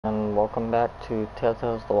And welcome back to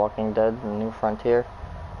Telltale's The Walking Dead, The New Frontier.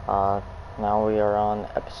 Now we are on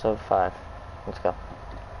episode 5. Let's go.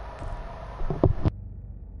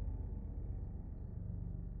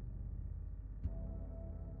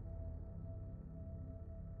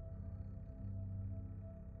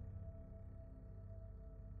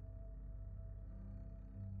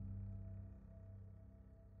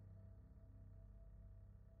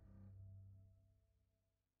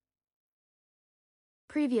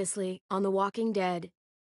 Previously on The Walking Dead.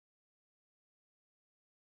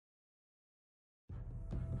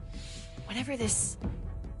 Whatever this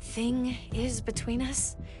thing is between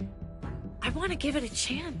us, I want to give it a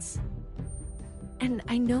chance. And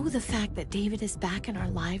I know the fact that David is back in our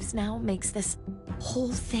lives now makes this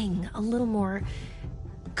whole thing a little more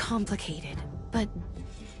complicated. But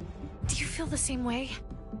do you feel the same way?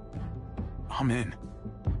 I'm in.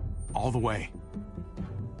 All the way.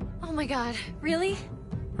 Oh my God, really?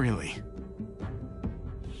 Really.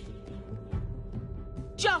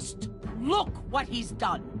 Just look what he's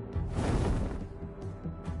done.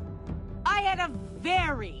 I had a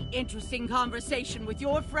very interesting conversation with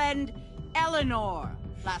your friend Eleanor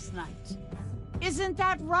last night. Isn't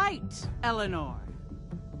that right, Eleanor?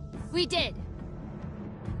 We did.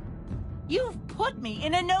 You've put me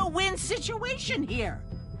in a no-win situation here.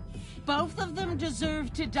 Both of them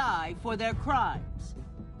deserve to die for their crimes.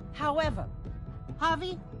 However,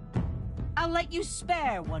 Javi, I'll let you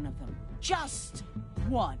spare one of them. Just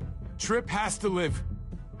one. Tripp has to live.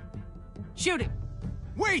 Shoot him.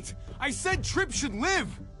 Wait! I said Tripp should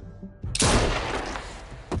live!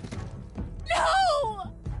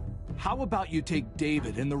 No! How about you take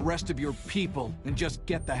David and the rest of your people and just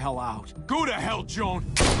get the hell out? Go to hell, Joan!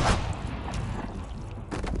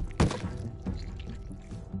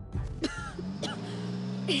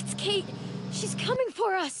 It's Kate. She's coming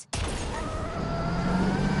for us.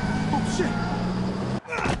 Oh, shit!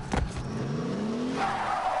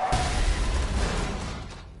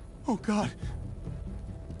 Oh, God.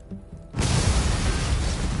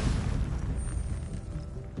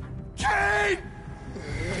 Kate!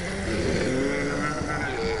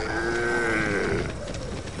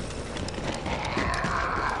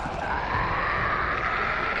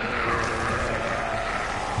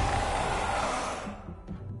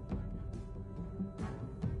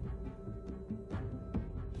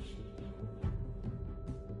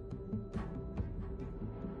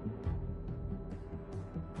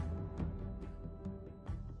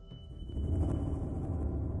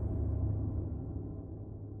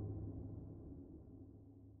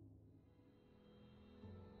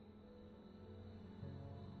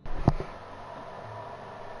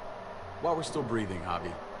 While we're still breathing,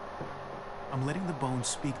 Javi. I'm letting the bones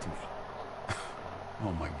speak to me.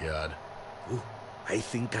 Oh my God. Ooh, I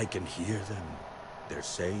think I can hear them. They're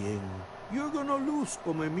saying, "You're gonna lose,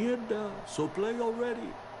 come mierda, so play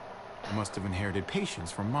already." I must have inherited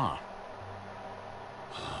patience from Ma.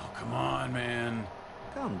 Oh, come on, man.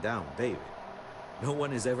 Calm down, David. No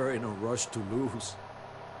one is ever in a rush to lose.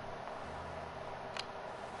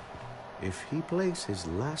 If he plays his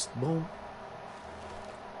last bone,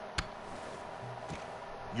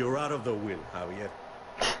 you're out of the will, Javier.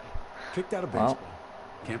 Kicked out of baseball.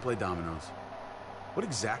 Can't play dominoes. What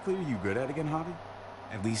exactly are you good at again, Javi?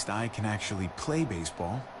 At least I can actually play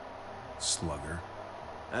baseball. Slugger.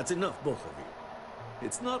 That's enough, both of you.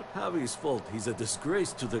 It's not Javi's fault he's a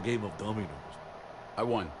disgrace to the game of dominoes. I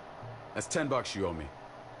won. That's $10 you owe me.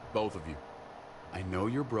 Both of you. I know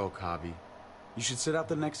you're broke, Javi. You should sit out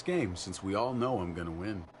the next game, since we all know I'm gonna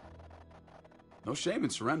win. No shame in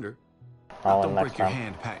surrender. Don't break Next your time.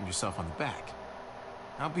 hand patting yourself on the back.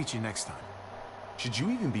 I'll beat you next time. Should you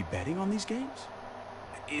even be betting on these games?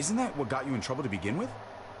 Isn't that what got you in trouble to begin with?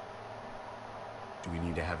 Do we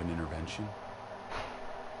need to have an intervention?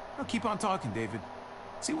 Now keep on talking, David.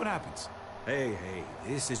 See what happens. Hey,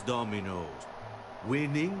 this is dominoes.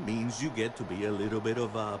 Winning means you get to be a little bit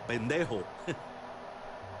of a pendejo.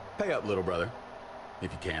 Pay up, little brother.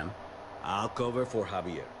 If you can. I'll cover for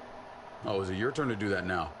Javier. Oh, is it your turn to do that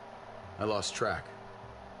now? I lost track.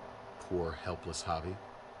 Poor, helpless Javi.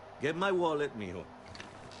 Get my wallet, mijo.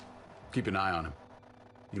 Keep an eye on him.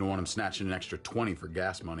 You don't want him snatching an extra 20 for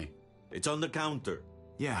gas money. It's on the counter.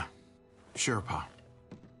 Yeah. Sure, Pa.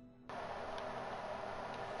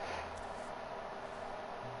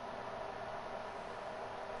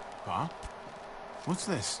 Pa? What's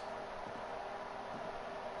this?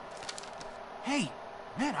 Hey,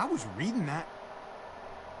 man, I was reading that.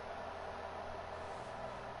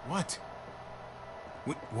 What?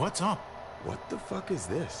 What's up? What the fuck is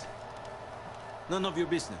this? None of your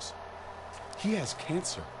business. He has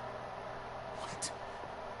cancer. What?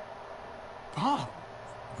 Pa,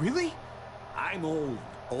 really? I'm old.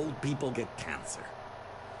 Old people get cancer.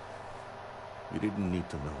 You didn't need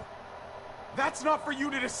to know. That's not for you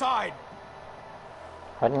to decide.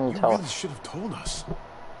 Why didn't you You tell really us? should have told us.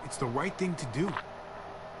 It's the right thing to do.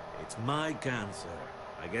 It's my cancer.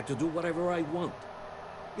 I get to do whatever I want.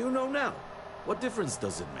 You know now. What difference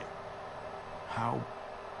does it make? How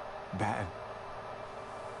bad?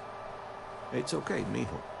 It's okay,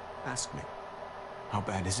 mijo. Ask me. How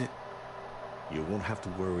bad is it? You won't have to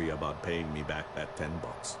worry about paying me back that $10.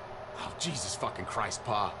 Oh, Jesus fucking Christ,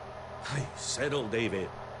 Pa. Hey, settle, David.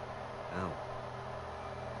 Now.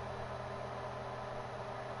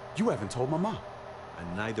 You haven't told Mama.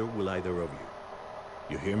 And neither will either of you.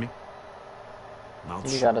 You hear me? Mouth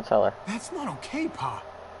You shut. gotta tell her. That's not okay, Pa.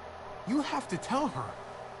 You have to tell her.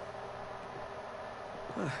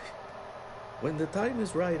 When the time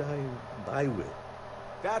is right, I will.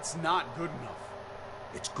 That's not good enough.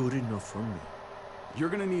 It's good enough for me. You're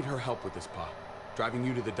gonna need her help with this, Pa. Driving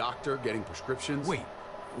you to the doctor, getting prescriptions. Wait,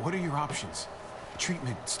 what are your options?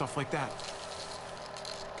 Treatment, stuff like that.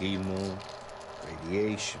 Chemo,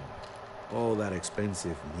 radiation, all that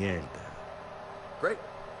expensive mierda. Great.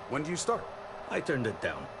 When do you start? I turned it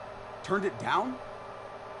down. Turned it down?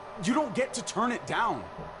 You don't get to turn it down.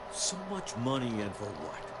 So much money, and for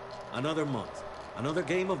what? Another month. Another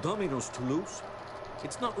game of dominoes to lose?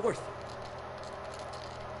 It's not worth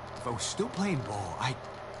it. If I was still playing ball, I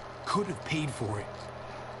could have paid for it.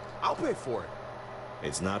 I'll pay for it.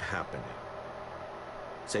 It's not happening.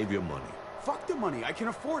 Save your money. Fuck the money. I can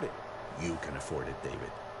afford it. You can afford it,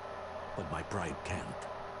 David. But my pride can't.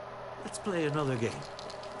 Let's play another game.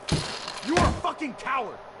 You are a fucking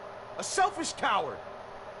coward. A selfish coward.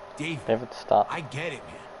 David, stop. I get it,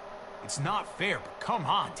 man. It's not fair, but come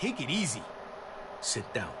on, take it easy.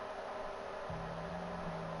 Sit down.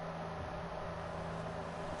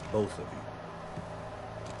 Both of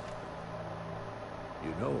you.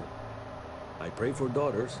 You know, I pray for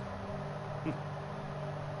daughters.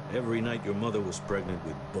 Every night your mother was pregnant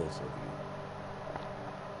with both of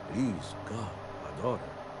you. Please, God, a daughter.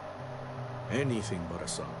 Anything but a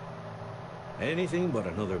son. Anything but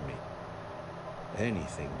another me.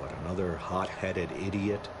 Anything but another hot-headed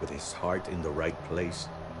idiot with his heart in the right place.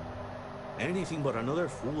 Anything but another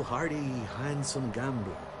foolhardy, handsome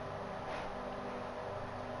gambler.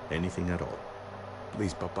 Anything at all.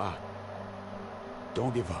 Please, Papa.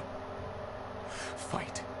 Don't give up.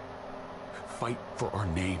 Fight. Fight for our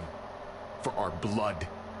name. For our blood.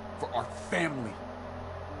 For our family.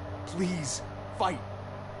 Please, fight.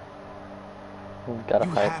 You gotta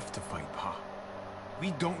You fight. have to fight, Pa.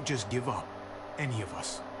 We don't just give up. Any of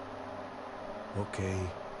us. Okay.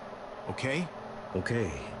 Okay?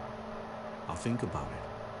 Okay. I'll think about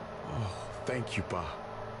it. Oh, thank you, Pa.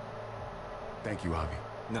 Thank you, Javi.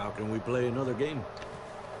 Now can we play another game?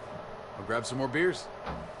 I'll grab some more beers.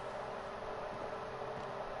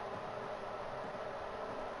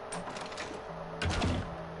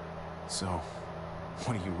 So,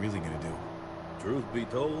 what are you really gonna do? Truth be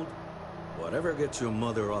told, whatever gets your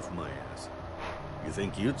mother off my ass. You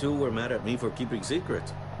think you two were mad at me for keeping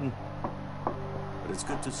secrets? But it's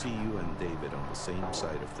good to see you and David on the same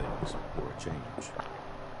side of things for a change.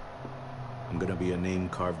 I'm gonna be a name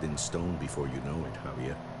carved in stone before you know it,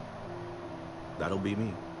 Javier. That'll be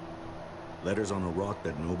me. Letters on a rock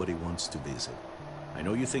that nobody wants to visit. I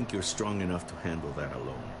know you think you're strong enough to handle that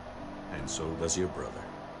alone. And so does your brother.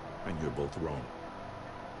 And you're both wrong.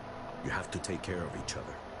 You have to take care of each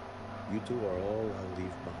other. You two are all I'll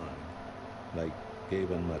leave behind. Like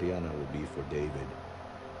Gabe and Mariana will be for David.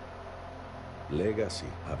 Legacy,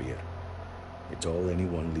 Javier. It's all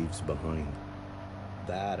anyone leaves behind.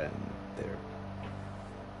 That and their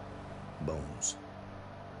bones.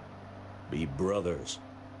 Be brothers.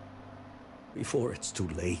 Before it's too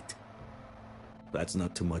late. That's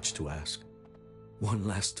not too much to ask. One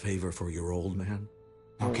last favor for your old man.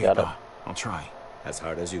 Okay, gotta- Pa. I'll try. As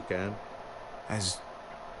hard as you can. As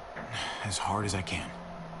hard as I can.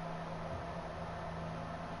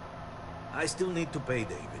 I still need to pay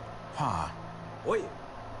David. Pa, Oye,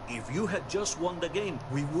 if you had just won the game,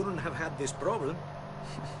 we wouldn't have had this problem.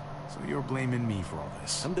 so you're blaming me for all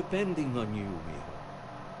this. I'm depending on you, mijo.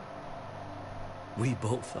 We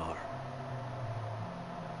both are.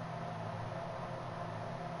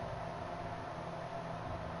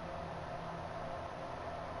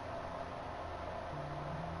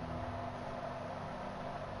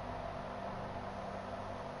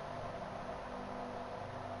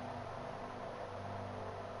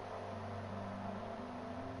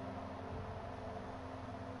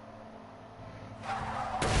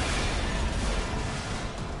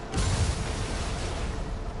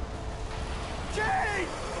 Kate!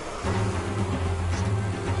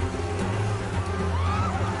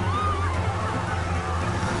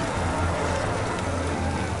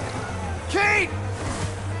 Kate!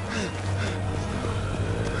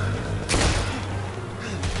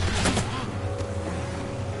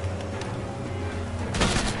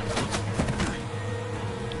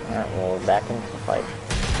 Alright, well, we're back into the fight.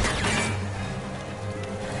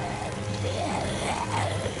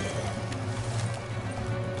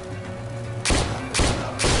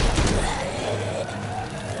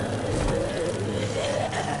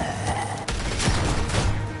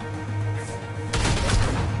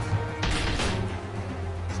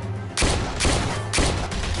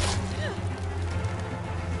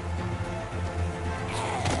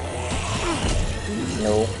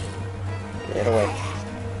 No. Get away.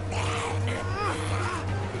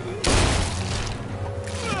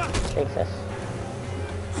 Take this.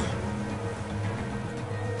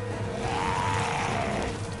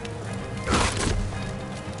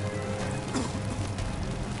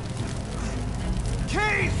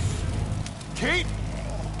 Kate! Kate!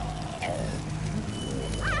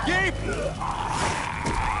 Gabe!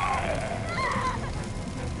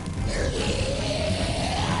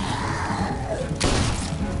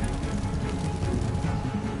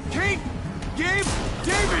 Kate! Gabe!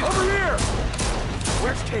 David! Over here!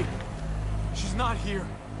 Where's Kate? She's not here.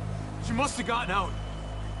 She must have gotten out.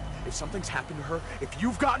 If something's happened to her, if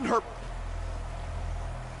you've gotten her...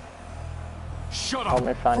 Shut up Help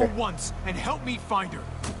me find for her. once and help me find her.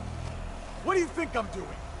 What do you think I'm doing?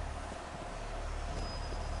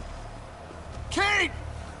 Kate!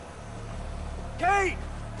 Kate!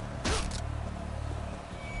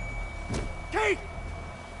 Kate!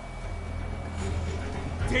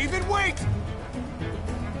 David, wait!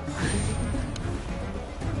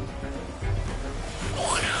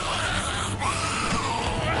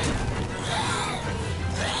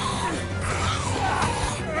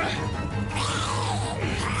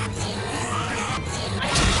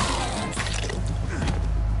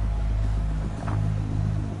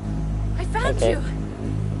 I found Okay. you.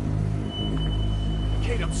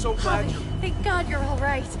 Kate, I'm so glad Javi, you're... thank God you're all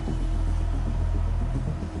right.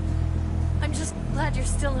 I'm just glad you're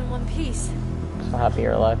still in one piece. So happy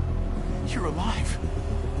you're alive. You're alive.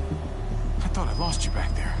 I thought I lost you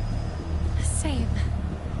back there. Same.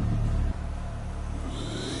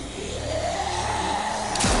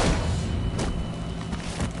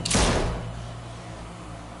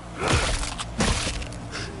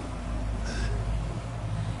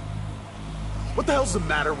 What the hell's the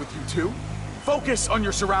matter with you two? Focus on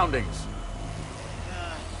your surroundings.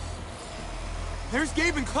 There's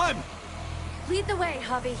Gabe and Clem. Lead the way,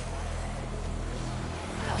 Javi.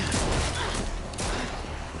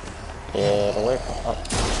 Get away from... Oh,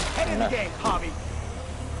 Head in the game, Javi.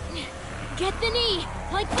 Get the knee,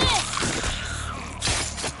 like this.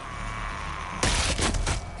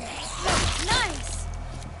 Nice.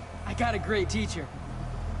 I got a great teacher.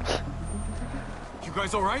 You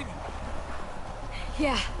guys all right?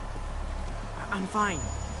 Yeah. I'm fine.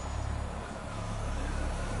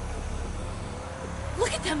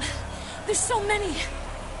 Look at them. There's so many.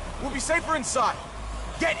 We'll be safer inside.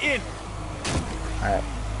 Get in. alright.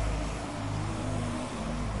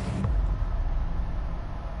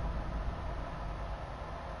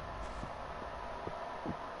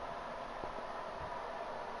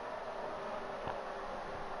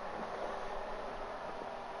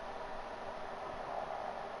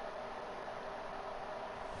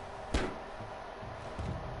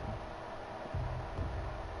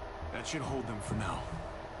 That should hold them for now.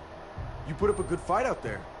 You put up a good fight out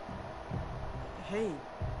there. Hey,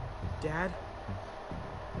 Dad.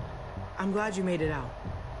 I'm glad you made it out.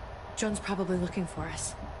 Joan's probably looking for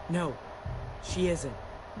us. No, she isn't.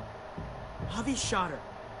 Javi shot her.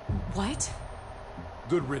 What?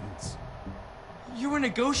 Good riddance. You were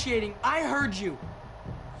negotiating. I heard you.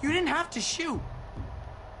 You didn't have to shoot.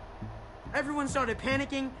 Everyone started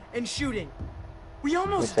panicking and shooting. We We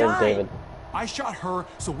almost saved died. David. I shot her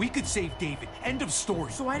so we could save David. End of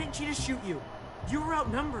story. So why didn't she just shoot you? You were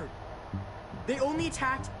outnumbered. They only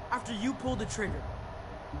attacked after you pulled the trigger.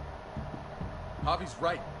 Javi's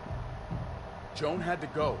right. Joan had to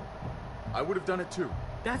go. I would have done it too.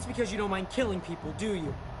 That's because you don't mind killing people, do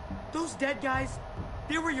you? Those dead guys,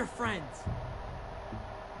 they were your friends.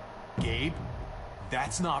 Gabe,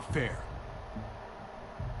 that's not fair.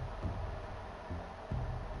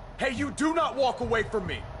 Hey, you do not walk away from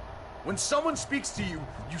me. When someone speaks to you,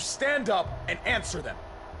 you stand up and answer them,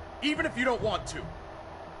 even if you don't want to.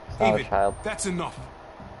 It's not a child. That's enough.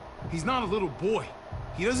 He's not a little boy.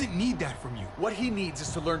 He doesn't need that from you. What he needs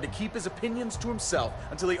is to learn to keep his opinions to himself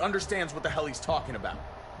until he understands what the hell he's talking about.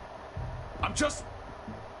 I'm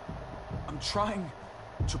trying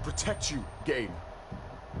to protect you, Gabe.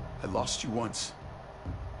 I lost you once.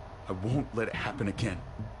 I won't let it happen again.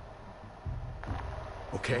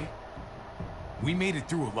 Okay? We made it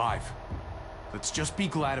through alive. Let's just be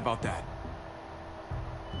glad about that.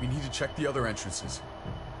 We need to check the other entrances.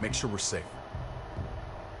 Make sure we're safe.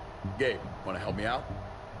 Gabe, want to help me out?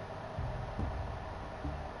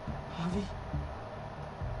 Javi?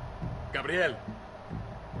 Gabriel.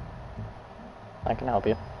 I can help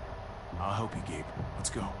you. I'll help you, Gabe. Let's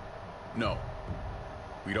go. No.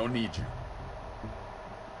 We don't need you.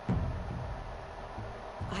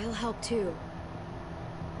 I'll help too.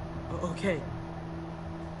 Okay.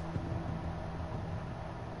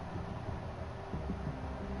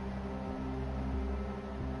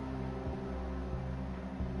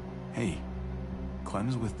 Hey,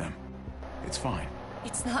 Clem's with them. It's fine.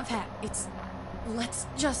 It's not that. It's... Let's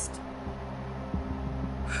just...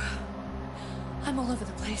 I'm all over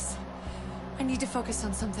the place. I need to focus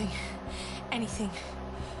on something. Anything.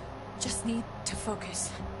 Just need to focus.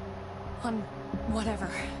 On whatever.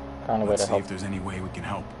 Found a way Let's to see help. if there's any way we can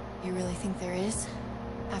help. You really think there is?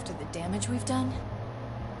 After the damage we've done?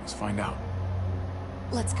 Let's find out.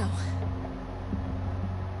 Let's go.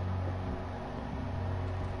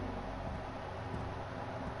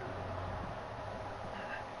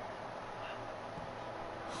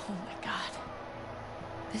 Oh my god.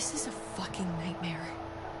 This is a fucking nightmare.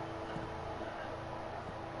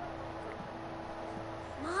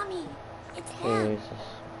 Mommy, it's him. Jesus.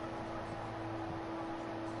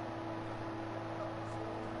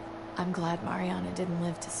 I'm glad Mariana didn't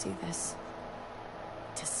live to see this.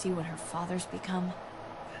 To see what her father's become.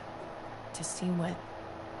 To see what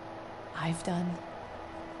I've done.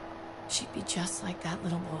 She'd be just like that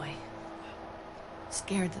little boy.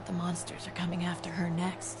 Scared that the monsters are coming after her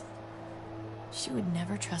next. She would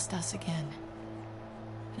never trust us again.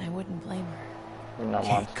 And I wouldn't blame her. We're not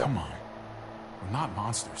Hey, monsters. come on. We're not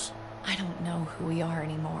monsters. I don't know who we are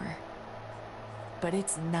anymore. But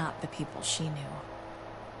it's not the people she knew.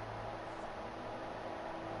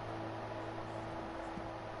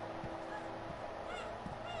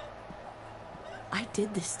 I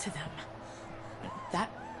did this to them. That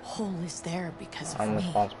hole is there because of I'm me.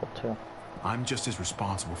 responsible too. I'm just as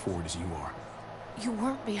responsible for it as you are. You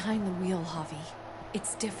weren't behind the wheel, Javi.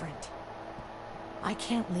 It's different. I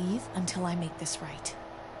can't leave until I make this right.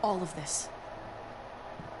 All of this.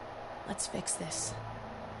 Let's fix this.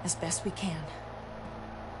 As best we can.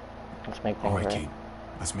 Let's make All things right, right. Kate.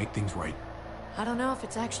 Let's make things right. I don't know if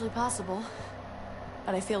it's actually possible.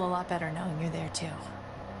 But I feel a lot better knowing you're there too.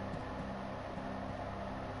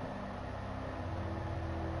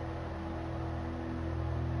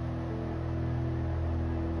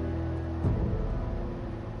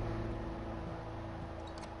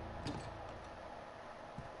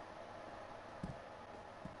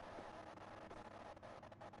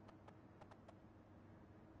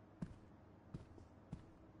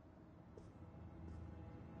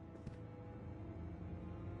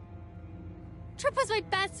 Tripp was my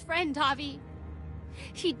best friend, Javi.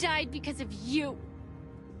 He died because of you.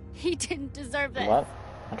 He didn't deserve this. What?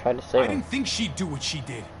 I tried to I save him. didn't think she'd do what she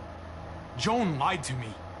did. Joan lied to me.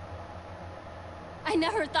 I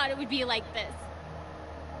never thought it would be like this.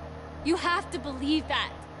 You have to believe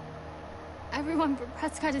that. Everyone but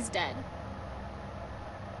Prescott is dead.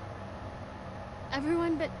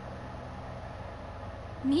 Everyone but...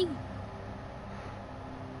 me.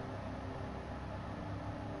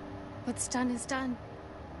 What's done is done.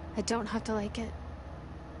 I don't have to like it.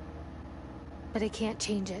 But I can't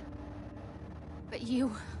change it. But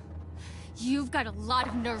you've got a lot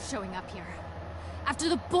of nerve showing up here. After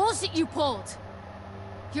the bullshit you pulled.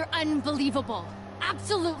 You're unbelievable.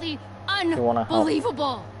 Absolutely wanna help.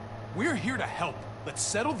 unbelievable. We're here to help. Let's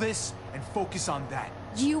settle this and focus on that.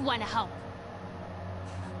 You want to help.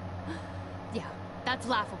 Yeah, that's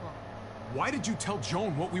laughable. Why did you tell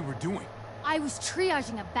Joan what we were doing? I was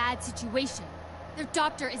triaging a bad situation. Their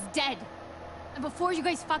doctor is dead. And before you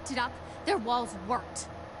guys fucked it up, their walls worked.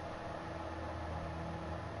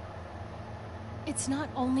 It's not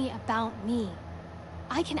only about me.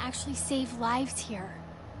 I can actually save lives here.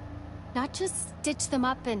 Not just stitch them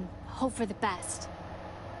up and hope for the best.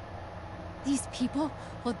 These people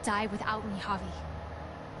will die without me, Javi.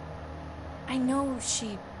 I know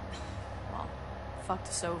she... well, fucked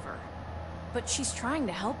us over. But she's trying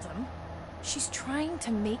to help them. She's trying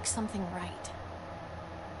to make something right.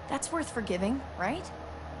 That's worth forgiving, right?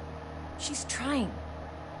 She's trying.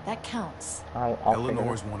 That counts. I'll figure it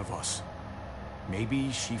Eleanor's one of us.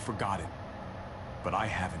 Maybe she forgot it, but I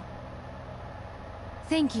haven't.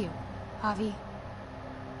 Thank you, Javi.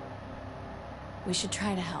 We should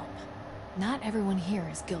try to help. Not everyone here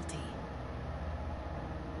is guilty.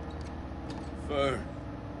 Fern.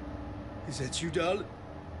 Is that you, darling?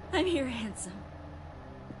 I'm here, handsome.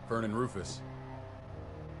 Fern and Rufus.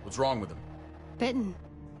 What's wrong with him? Bitten.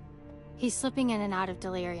 He's slipping in and out of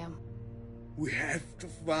delirium. We have to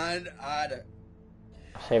find Ida.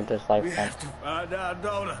 Saved his life. We have to find our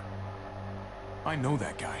daughter. I know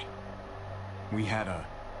that guy. We had a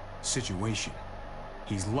situation.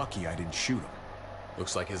 He's lucky I didn't shoot him.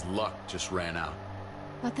 Looks like his luck just ran out.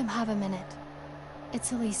 Let them have a minute. It's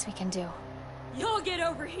the least we can do. Y'all get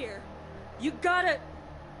over here. You gotta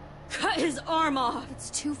cut his arm off. It's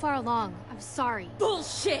too far along. I'm sorry.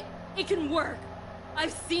 Bullshit. It can work.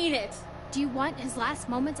 I've seen it. Do you want his last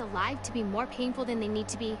moments alive to be more painful than they need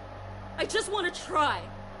to be? I just want to try.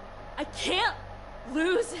 I can't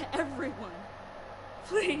lose everyone.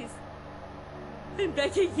 Please. I'm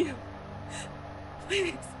begging you.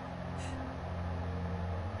 Please.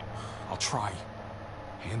 I'll try.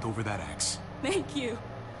 Hand over that axe. Thank you.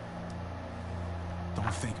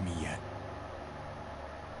 Don't thank me yet.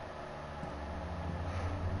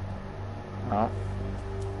 Oh.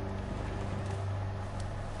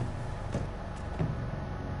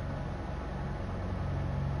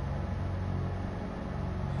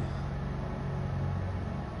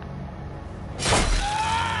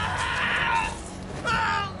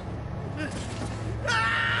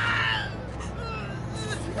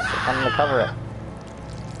 I'm gonna cover it.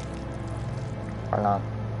 Or not.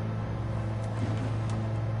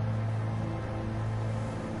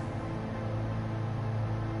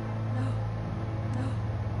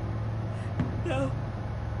 No.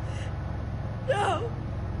 No.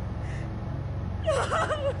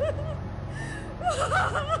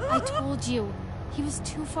 I told you. He was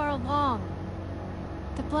too far along.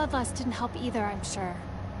 The bloodlust didn't help either, I'm sure.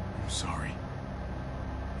 I'm sorry.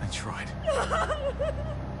 I tried.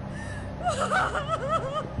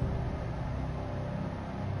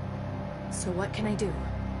 So what can I do?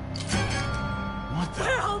 What the?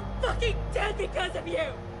 We're all fucking dead because of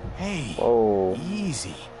you. Hey, Whoa.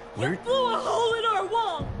 easy. You blew a hole in our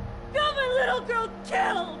wall. Got my little girl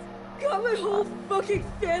killed. Got my whole fucking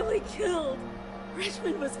family killed.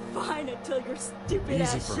 Richmond was fine until your stupid Easy,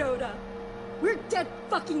 ass Fern. showed up. We're dead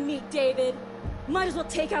fucking meat, David. Might as well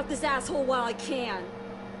take out this asshole while I can.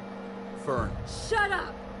 Fern. Shut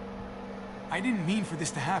up. I didn't mean for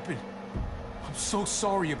this to happen. I'm so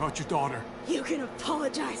sorry about your daughter. You can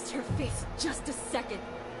apologize to her face just a second.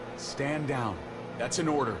 Stand down. That's an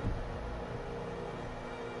order.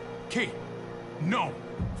 Kate, no.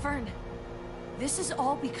 Fern, this is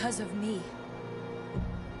all because of me.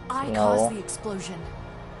 I No. caused the explosion.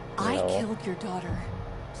 I No. killed your daughter.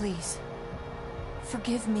 Please,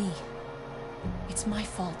 forgive me. It's my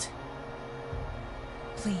fault.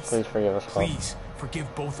 Please. Please forgive us both. Please,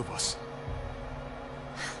 forgive both of us.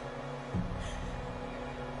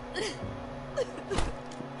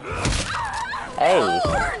 Hey!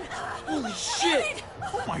 Holy shit!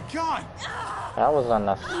 Oh my god! That was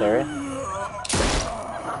unnecessary.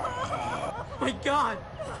 My God!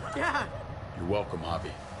 Dad! You're welcome,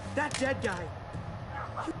 Javi. That dead guy!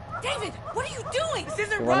 David, what are you doing? This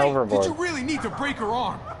isn't He went right! overboard. Did you really need to break her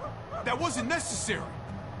arm? That wasn't necessary.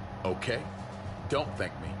 Okay? Don't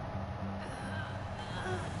thank me.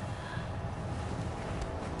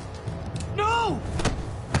 No!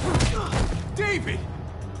 David!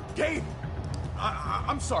 Gabe!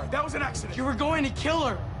 I'm sorry, that was an accident. You were going to kill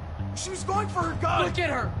her! She was going for her gun! Look at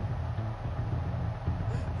her!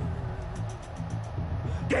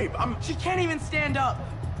 Gabe, She can't even stand up!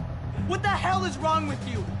 What the hell is wrong with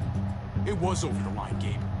you? It was over the line,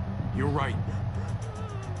 Gabe. You're right.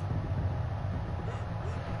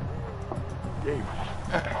 Gabe.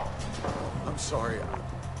 I'm sorry.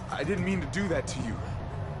 I didn't mean to do that to you.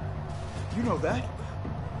 You know that?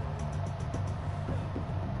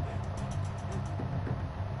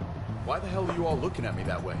 Why the hell are you all looking at me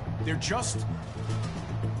that way? They're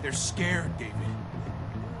scared, David.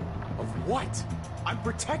 Of what? I'm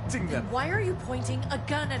protecting them. Why are you pointing a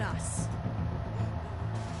gun at us?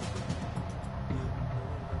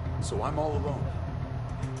 So I'm all alone.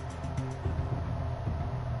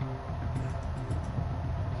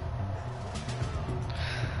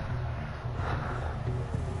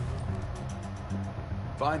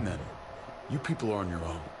 Fine then. You people are on your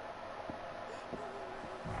own.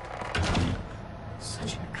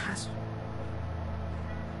 Such an asshole.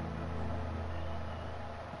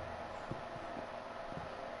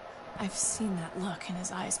 I've seen that look in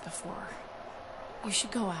his eyes before. You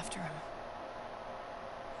should go after him.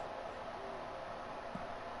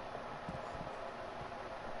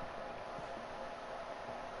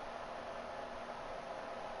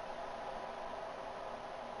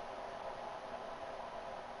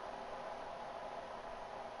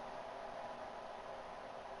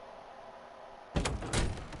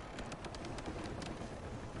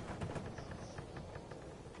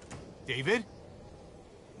 David?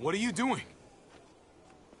 What are you doing?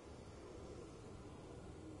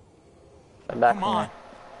 Back Come on.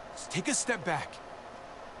 Just take a step back.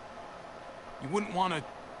 You wouldn't want to,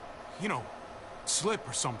 you know, slip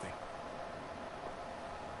or something.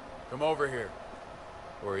 Come over here.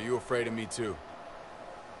 Or are you afraid of me too?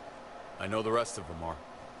 I know the rest of them are.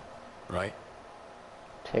 Right?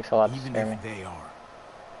 Takes a lot to Even scare me. if they are,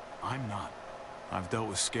 I'm not. I've dealt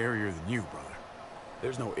with scarier than you, brother.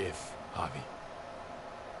 There's no if, Javi.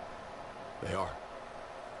 They are.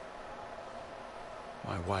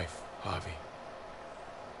 My wife, Javi.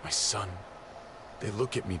 My son. They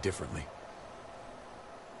look at me differently.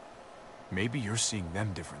 Maybe you're seeing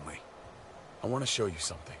them differently. I want to show you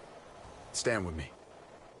something. Stand with me.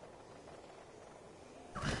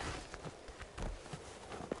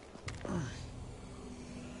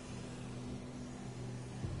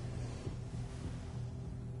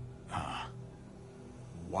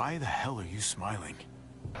 Why the hell are you smiling?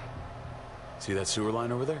 See that sewer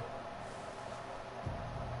line over there?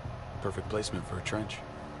 Perfect placement for a trench.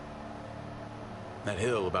 That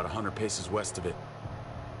hill about 100 paces west of it.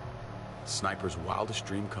 Sniper's wildest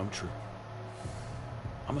dream come true.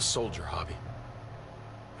 I'm a soldier, Javi.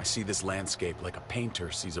 I see this landscape like a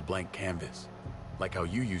painter sees a blank canvas. Like how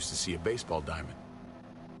you used to see a baseball diamond.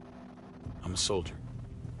 I'm a soldier.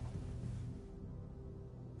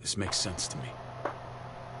 This makes sense to me.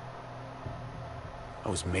 I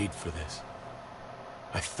was made for this.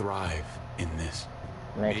 I thrive in this.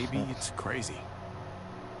 Maybe it's crazy.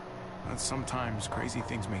 But sometimes crazy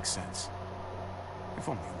things make sense. If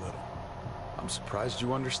only a little. I'm surprised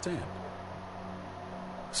you understand.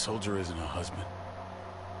 A soldier isn't a husband.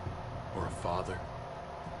 Or a father.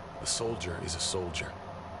 A soldier is a soldier.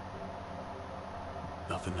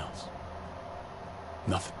 Nothing else.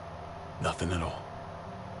 Nothing. Nothing at all.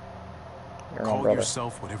 Call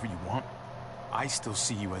yourself whatever you want. I still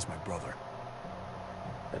see you as my brother.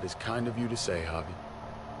 That is kind of you to say, Javi.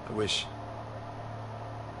 I wish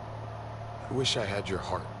I had your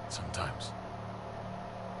heart sometimes.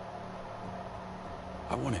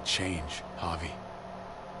 I want to change, Javi.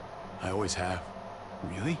 I always have.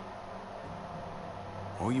 Really?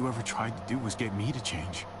 All you ever tried to do was get me to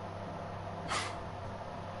change.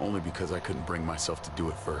 Only because I couldn't bring myself to do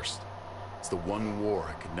it first. It's the one war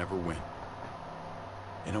I could never win.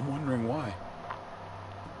 And I'm wondering why.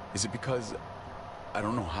 Is it because I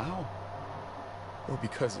don't know how? Or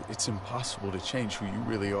because it's impossible to change who you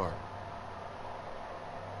really are?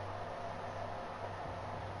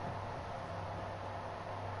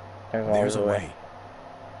 There's a way.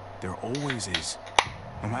 There always is.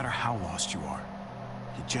 No matter how lost you are.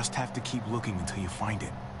 You just have to keep looking until you find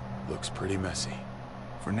it. Looks pretty messy.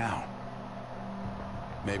 For now.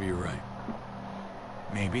 Maybe you're right.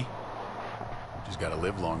 Maybe. Just gotta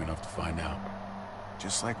live long enough to find out.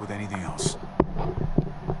 Just like with anything else.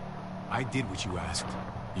 I did what you asked.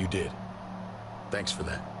 You did. Thanks for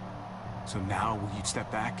that. So now, will you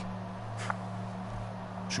step back?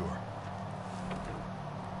 Sure.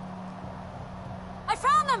 I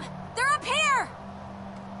found them! They're up here!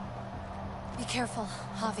 Be careful,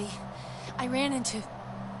 Javi. I ran into...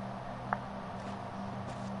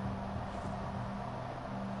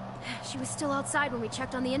 She was still outside when we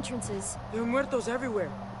checked on the entrances. There were muertos everywhere.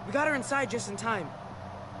 We got her inside just in time.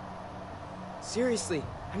 Seriously,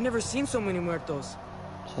 I've never seen so many muertos.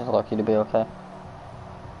 She's lucky to be okay.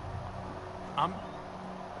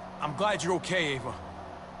 I'm glad you're okay, Ava.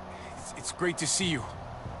 It's great to see you.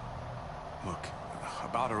 Look,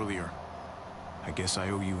 about earlier, I guess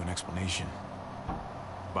I owe you an explanation.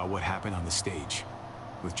 About what happened on the stage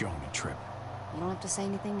with Joan and Tripp. You don't have to say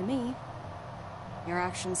anything to me. Your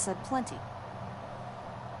actions said plenty.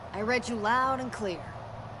 I read you loud and clear.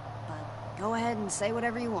 But go ahead and say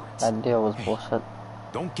whatever you want. That deal was bullshit.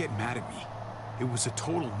 Don't get mad at me. It was a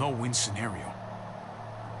total no-win scenario.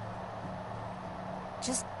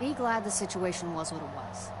 Just be glad the situation was what it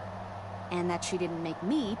was. And that she didn't make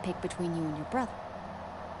me pick between you and your brother.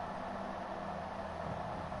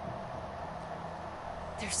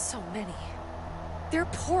 There's so many. They're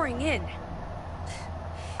pouring in.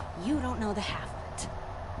 You don't know the half of it.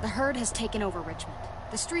 The herd has taken over Richmond.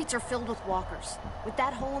 The streets are filled with walkers. With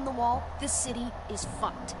that hole in the wall, this city is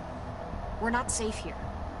fucked. We're not safe here.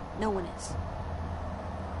 No one is.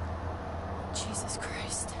 Jesus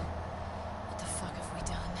Christ. What the fuck have we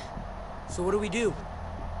done? So what do we do?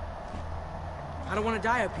 I don't want to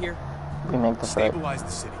die up here. We make the fight. Stabilize the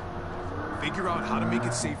city. Figure out how to make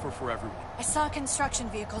it safer for everyone. I saw construction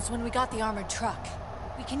vehicles when we got the armored truck.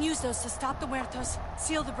 We can use those to stop the muertos,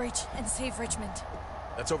 seal the breach, and save Richmond.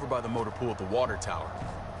 That's over by the motor pool at the water tower.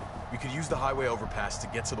 We could use the highway overpass to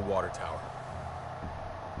get to the water tower.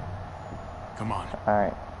 Come on.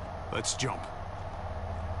 Alright. Let's jump.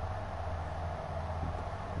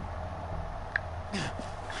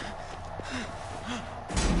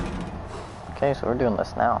 Okay, so we're doing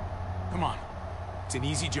this now. Come on. It's an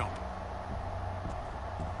easy jump.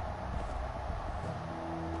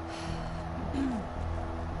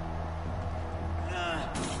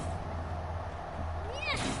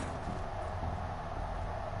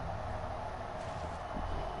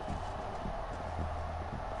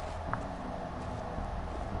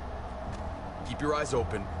 Keep your eyes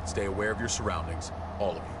open. Stay aware of your surroundings.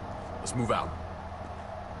 All of you. Let's move out.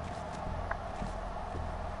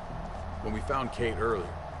 When we found Kate earlier,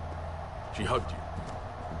 she hugged you.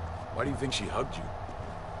 Why do you think she hugged you?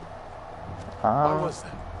 Why was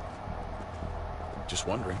that? Just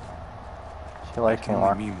wondering. She likes me more.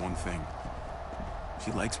 That can only mean one thing.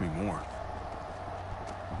 She likes me more.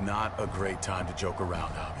 Not a great time to joke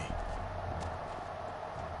around, Javi.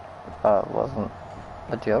 It wasn't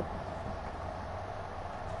a joke.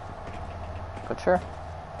 But sure.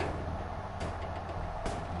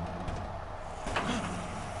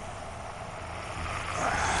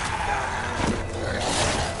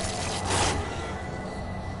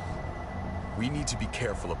 We need to be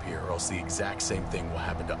careful up here, or else the exact same thing will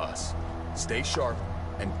happen to us. Stay sharp,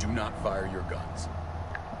 and do not fire your guns.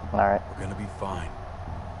 Alright. We're gonna be fine.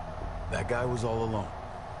 That guy was all alone.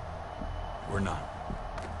 We're not.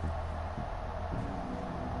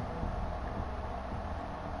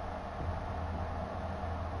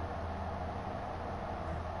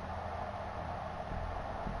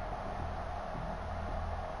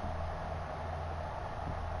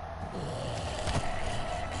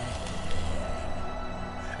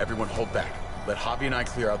 Everyone hold back. Let Javi and I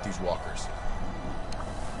clear out these walkers.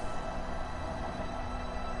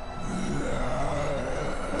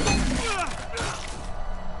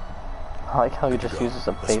 I like how he just uses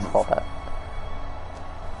a baseball bat.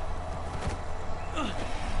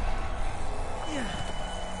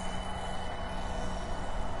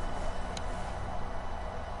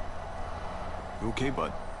 You okay,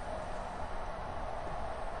 bud?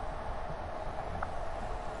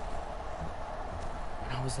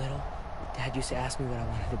 When I was little, Dad used to ask me what I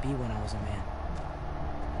wanted to be when I was a man.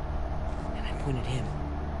 And I pointed him.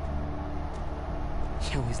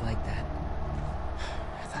 He always liked that.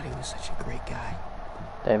 I thought he was such a great guy.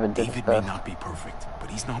 David may not be perfect, but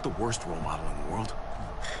he's not the worst role model in the world.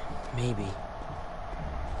 Maybe.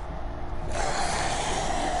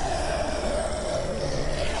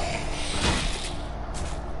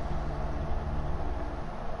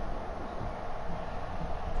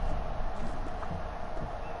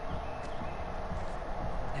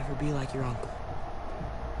 Never be like your uncle.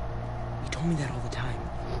 He told me that all the time.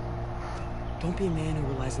 Don't be a man who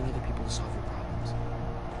relies on other people to solve your problems.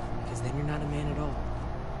 Because then you're not a man at all.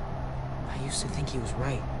 I used to think he was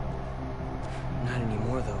right. Not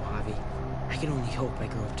anymore, though, Javi. I can only hope I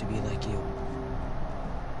grow up to be like you.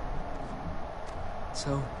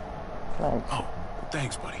 So... Thanks. Oh,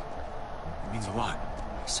 thanks, buddy. It means a lot.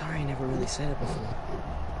 Sorry I never really said it before.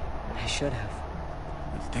 I should have.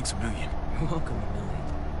 Thanks a million. You're welcome, a million.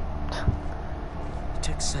 You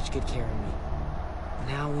took such good care of me.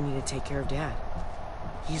 Now we need to take care of Dad.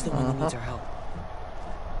 He's the one that needs our help.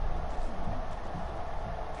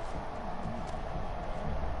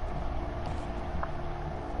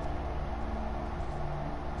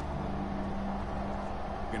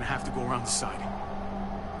 We're gonna have to go around the side.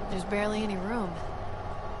 There's barely any room.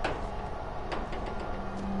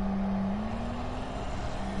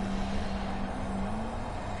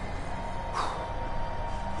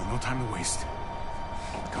 No time to waste.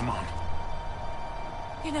 Come on.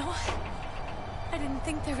 You know, I didn't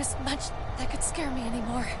think there was much that could scare me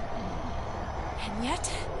anymore. And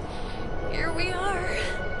yet, here we are.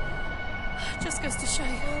 Just goes to show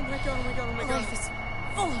you. Oh my god, oh my god, oh my god. Life is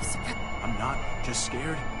full of surprises. I'm not just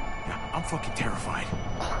scared. Yeah, I'm fucking terrified.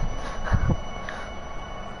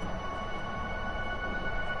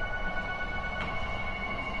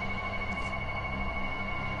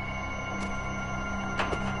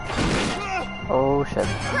 Oh shit.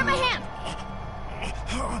 Grab my hand!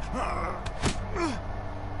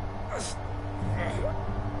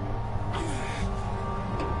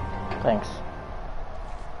 Thanks.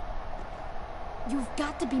 You've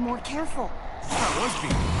got to be more careful.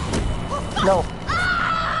 No.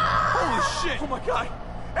 Holy shit! Oh my god!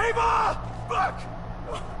 Ava! Fuck!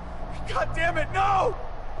 God damn it, no!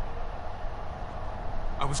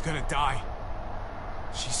 I was gonna die.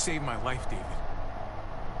 She saved my life, David.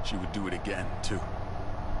 She would do it again, too.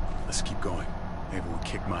 Let's keep going. Ava would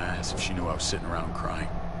kick my ass if she knew I was sitting around crying.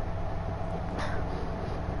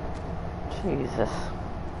 Jesus.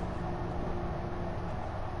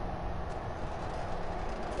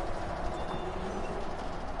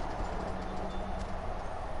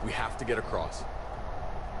 We have to get across.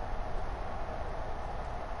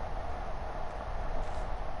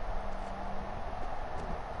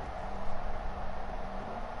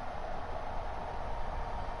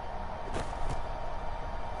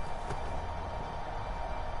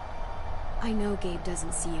 I know Gabe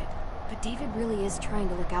doesn't see it, but David really is trying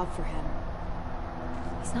to look out for him.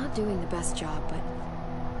 He's not doing the best job, but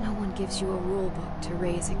no one gives you a rule book to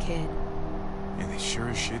raise a kid. Yeah, they sure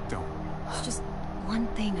as shit don't. There's just one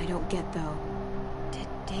thing I don't get, though. Did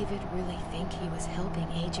David really think he was helping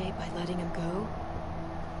AJ by letting him go?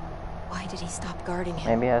 Why did he stop guarding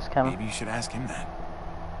him? Maybe ask him. Maybe you should ask him that.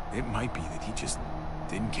 It might be that he just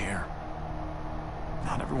didn't care.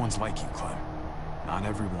 Not everyone's like you, Clem. Not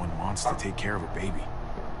everyone wants to take care of a baby.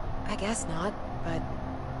 I guess not, but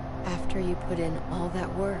after you put in all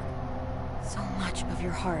that work, so much of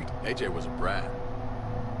your heart. AJ was a brat.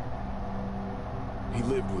 He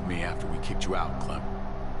lived with me after we kicked you out, Clem.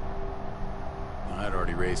 I'd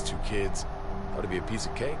already raised 2 kids. Thought it'd be a piece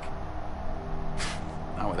of cake.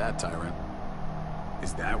 Not with that tyrant.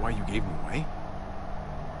 Is that why you gave him away?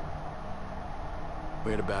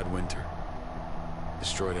 We had a bad winter.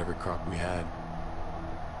 Destroyed every crop we had.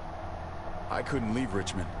 I couldn't leave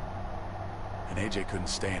Richmond. And AJ couldn't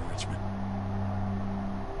stay in Richmond.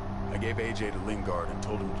 I gave AJ to Lingard and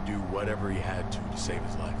told him to do whatever he had to save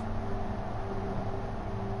his life.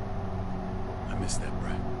 I miss that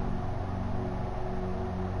brat.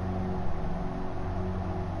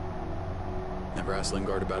 Never asked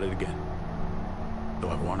Lingard about it again. Though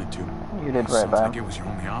I wanted to. You did right, Sounds by like it was your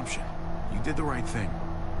only option. You did the right thing.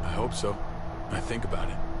 I hope so. I think about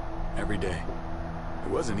it. Every day. It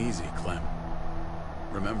wasn't easy, Clem.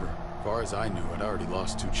 Remember, as far as I knew, I'd already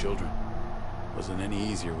lost 2 children. Wasn't any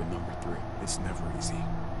easier with number 3. It's never easy.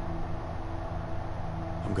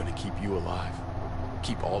 I'm gonna keep you alive.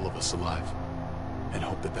 Keep all of us alive. And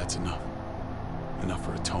hope that that's enough. Enough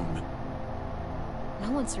for atonement.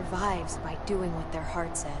 No one survives by doing what their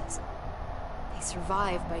heart says. They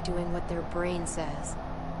survive by doing what their brain says.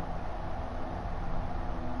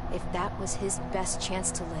 If that was his best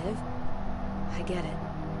chance to live, I get it.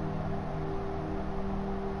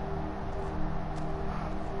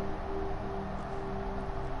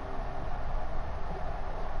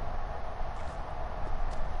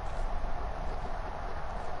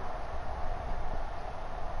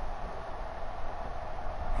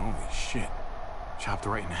 Holy shit. Chopped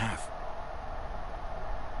right in half.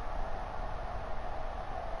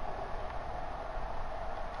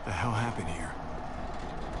 What the hell happened here?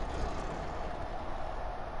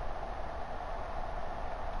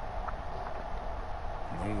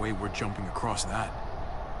 No way we're jumping across that.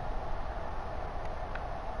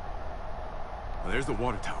 Well, there's the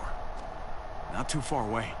water tower. Not too far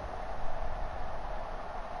away.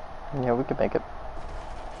 Yeah, we could make it.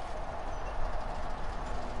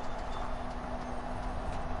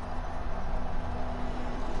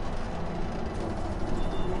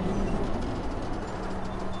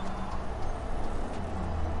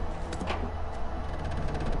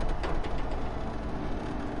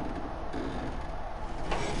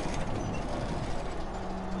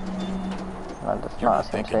 That does not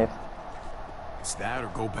seem safe. It's that or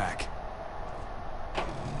go back.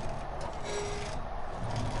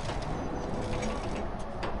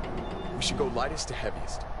 We should go lightest to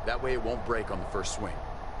heaviest. That way it won't break on the first swing.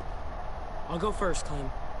 I'll go first, Clem.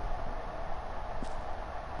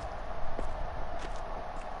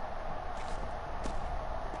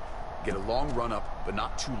 Get a long run up, but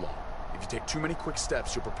not too long. If you take too many quick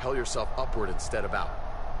steps, you'll propel yourself upward instead of out.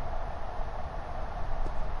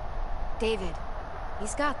 David,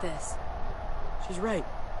 he's got this. She's right.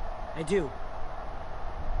 I do.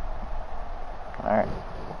 Alright.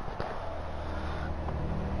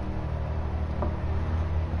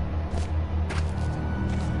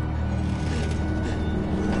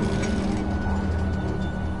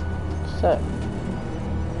 Sick.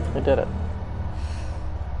 We did it.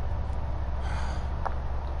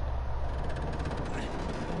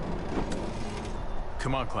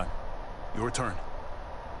 Come on, Clem. Your turn.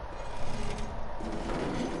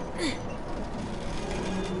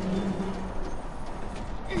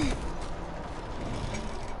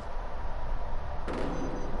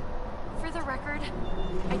 For the record,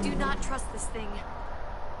 I do not trust this thing.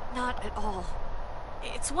 Not at all.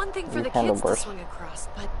 It's one thing for You the handle kids to worse. swing across,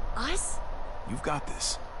 but us? You've got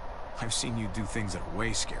this. I've seen you do things that are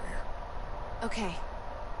way scarier. Okay.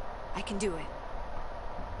 I can do it.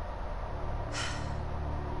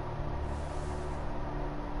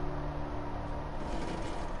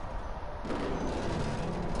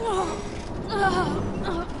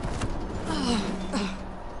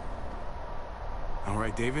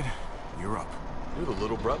 right, David? You're up. You're the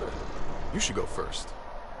little brother. You should go first.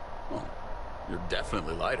 Well, you're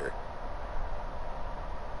definitely lighter.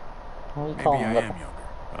 Maybe I am younger,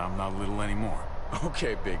 but I'm not little anymore.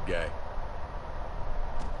 Okay, big guy.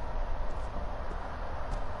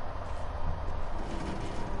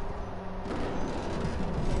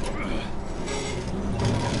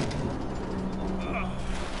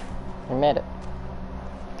 You made it.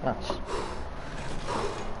 Nice.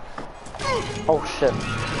 Oh shit.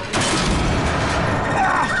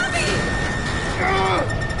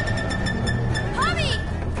 Javi!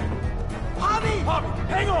 Javi,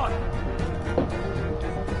 hang on!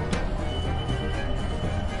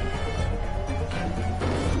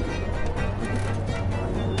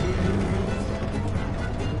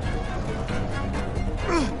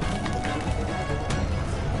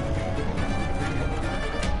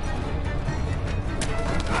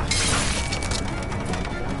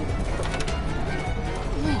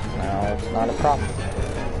 No, it's not a problem.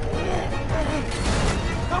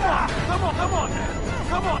 Come on! Come on! Come on!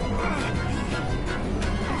 Come on!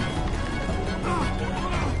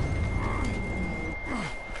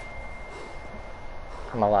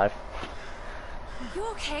 I'm alive. You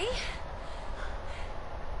okay?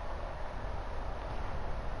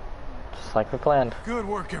 Just like we planned. Good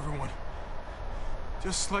work, everyone.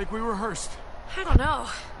 Just like we rehearsed. I don't know.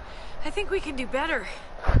 I think we can do better.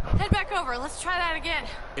 Head back over. Let's try that again.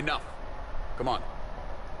 Enough. Come on.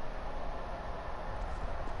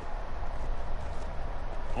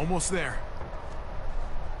 Almost there.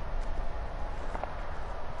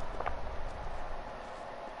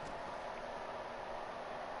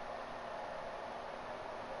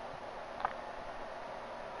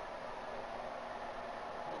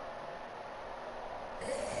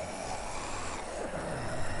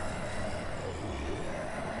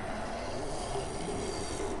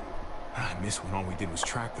 I miss when all we did was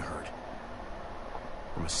track the herd.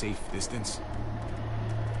 From a safe distance.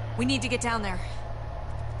 We need to get down there.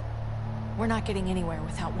 We're not getting anywhere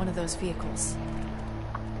without one of those vehicles.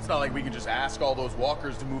 It's not like we could just ask all those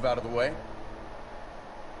walkers to move out of the way.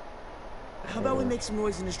 How about we make some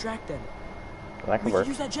noise and distract them? That could We work. could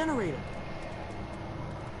use that generator.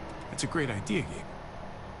 That's a great idea, Gabe.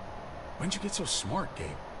 When'd you get so smart, Gabe?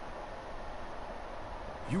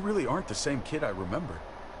 You really aren't the same kid I remember.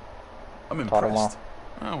 I'm Taught him well. impressed.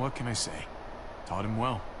 Oh, what can I say? Taught him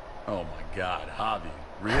well. Oh my God, Javi.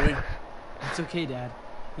 Really? It's okay, Dad.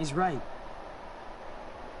 He's right.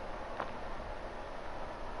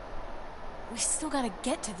 We still gotta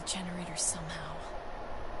get to the generator somehow.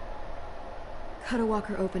 Cut a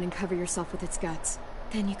walker open and cover yourself with its guts.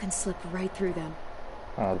 Then you can slip right through them.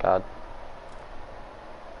 Oh god.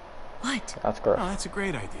 What? That's gross. Oh, that's a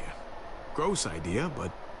great idea. Gross idea,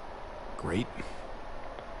 but great.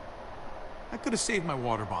 I could have saved my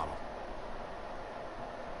water bottle.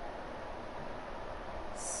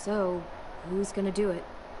 So, who's gonna do it?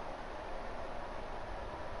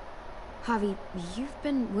 Javi, you've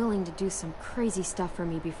been willing to do some crazy stuff for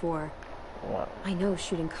me before. What? I know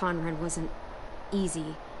shooting Conrad wasn't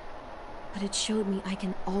easy, but it showed me I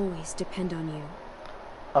can always depend on you.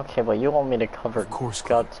 Okay, but you want me to cover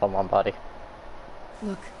guts on my body.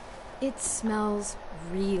 Look, it smells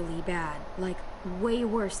really bad, like way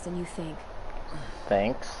worse than you think.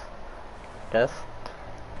 Thanks. Guess.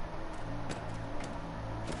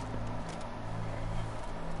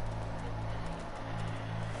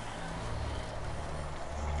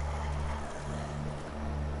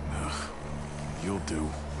 You'll do.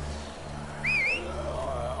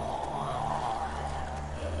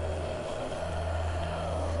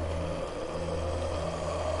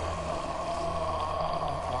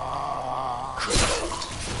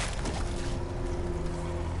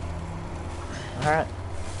 Alright.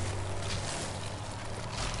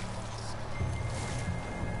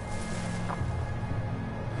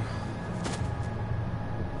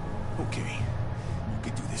 Okay. You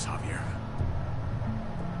can do this, Javier.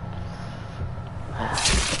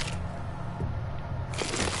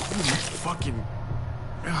 Holy fucking...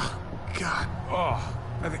 Oh, God. Oh,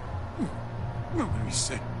 I think... I'm gonna be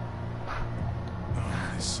sick.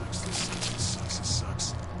 Oh, this sucks, this sucks, this sucks, this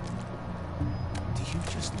sucks. Do you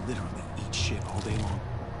just literally eat shit all day long?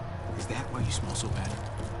 Is that why you smell so bad?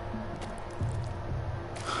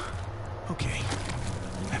 Okay.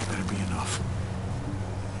 That better be enough.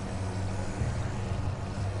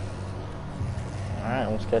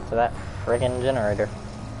 Alright, let's get to that friggin' generator.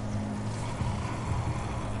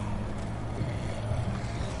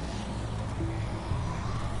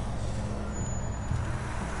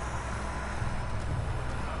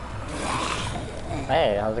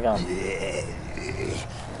 Hey, how's it going?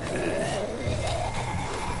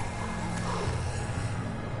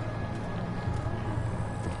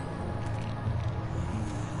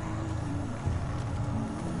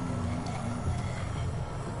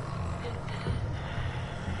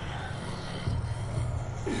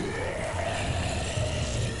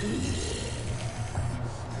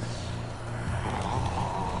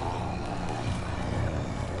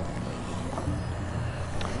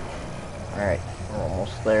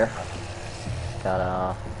 almost there.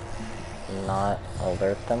 Gotta not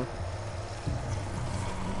alert them.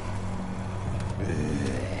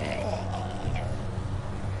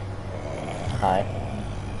 Hi.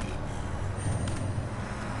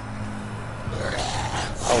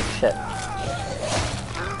 Oh shit.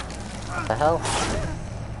 What the hell?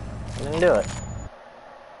 I didn't do it.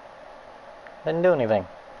 Didn't do anything.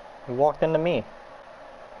 He walked into me.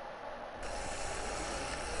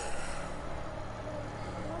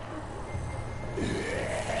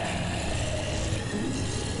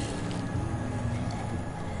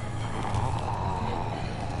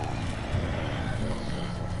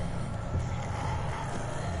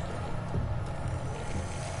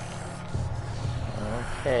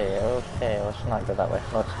 Okay, let's not go that way.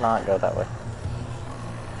 Let's not go that way.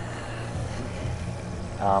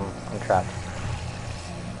 I'm trapped.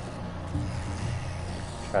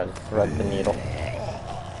 Try to thread the needle.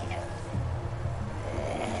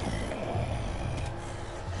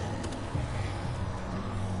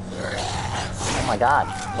 Oh my god,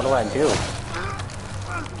 what do I do?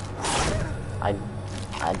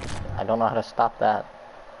 I don't know how to stop that.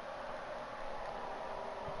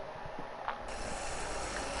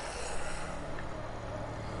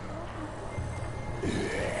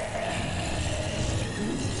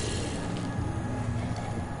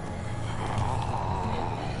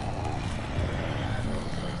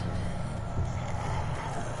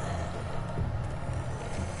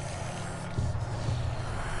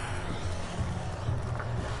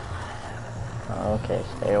 Okay,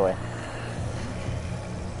 stay away.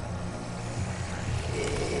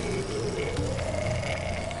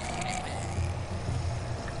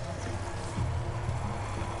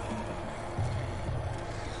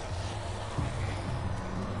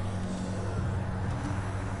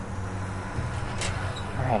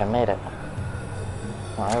 Alright, I made it.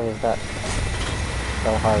 Why was that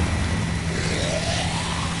so hard?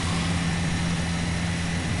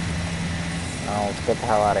 Now let's get the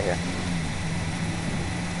hell out of here.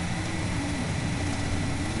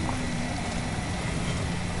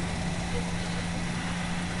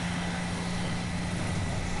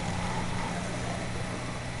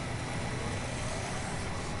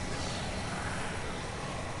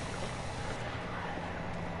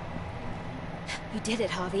 You did it,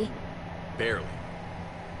 Javi. Barely.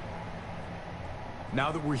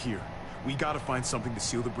 Now that we're here, we gotta find something to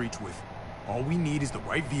seal the breach with. All we need is the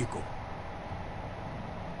right vehicle.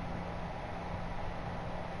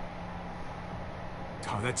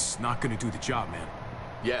 Oh, that's not gonna do the job, man.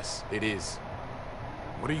 Yes, it is.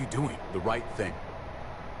 What are you doing? The right thing.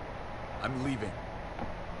 I'm leaving.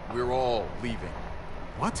 We're all leaving.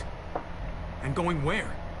 What? And going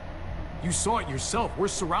where? You saw it yourself. We're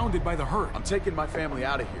surrounded by the herd. I'm taking my family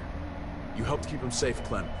out of here. You helped keep them safe,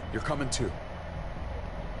 Clem. You're coming too.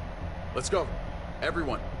 Let's go.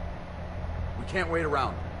 Everyone. We can't wait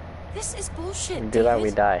around. This is bullshit, We do that,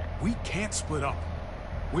 we die. We can't split up.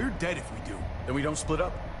 We're dead if we do. Then we don't split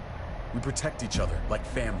up. We protect each other like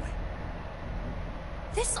family.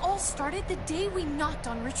 This all started the day we knocked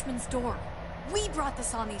on Richmond's door. We brought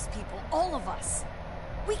this on these people, all of us.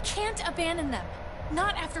 We can't abandon them.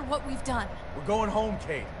 Not after what we've done. We're going home,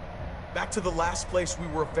 Kate. Back to the last place we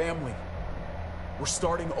were a family. We're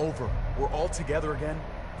starting over. We're all together again.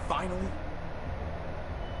 Finally.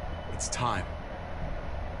 It's time.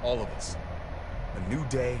 All of us. A new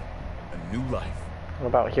day, a new life. What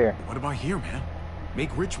about here? What about here, man?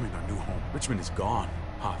 Make Richmond our new home. Richmond is gone,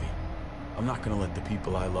 Javi. I'm not gonna let the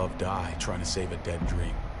people I love die trying to save a dead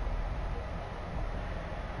dream.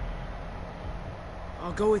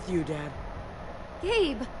 I'll go with you, Dad.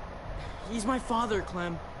 Gabe! He's my father,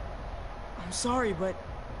 Clem. I'm sorry, but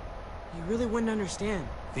you really wouldn't understand.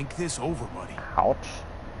 Think this over, buddy. Ouch.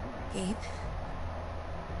 Gabe?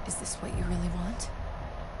 Is this what you really want?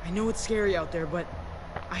 I know it's scary out there, but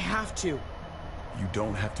I have to. You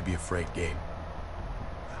don't have to be afraid, Gabe.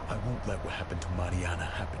 I won't let what happened to Mariana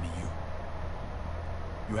happen to you.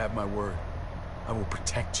 You have my word. I will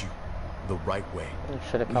protect you the right way. You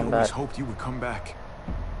should have We come always back. hoped you would come back.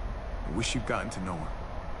 I wish you'd gotten to know her.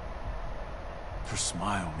 Her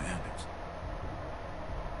smile, man.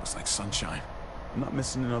 It was like sunshine. I'm not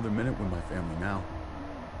missing another minute with my family now.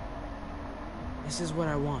 This is what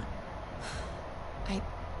I want.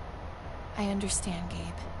 I understand,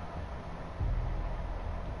 Gabe.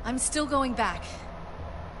 I'm still going back.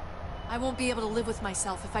 I won't be able to live with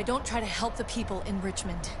myself if I don't try to help the people in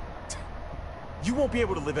Richmond. You won't be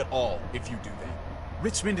able to live at all if you do that.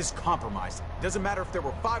 Richmond is compromised. Doesn't matter if there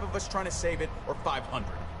were 5 of us trying to save it or 500.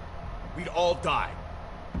 We'd all die.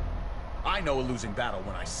 I know a losing battle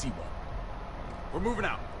when I see one. We're moving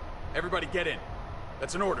out. Everybody get in.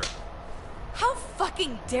 That's an order. How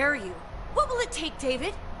fucking dare you? What will it take,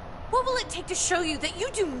 David? What will it take to show you that you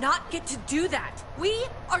do not get to do that? We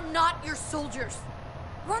are not your soldiers.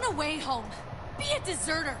 Run away home. Be a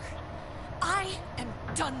deserter. I am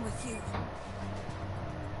done with you.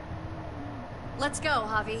 Let's go,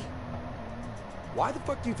 Javi. Why the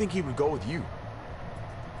fuck do you think he would go with you?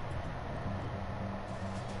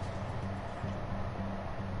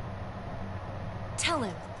 Tell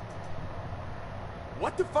him.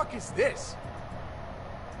 What the fuck is this?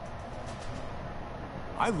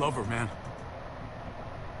 I love her, man.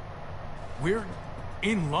 We're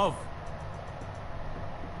in love.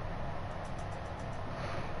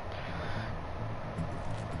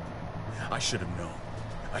 I should have known.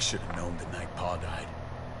 I should have known the night Pa died.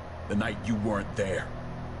 The night you weren't there.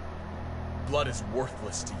 Blood is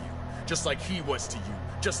worthless to you, just like he was to you,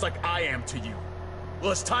 just like I am to you.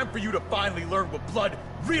 Well, it's time for you to finally learn what blood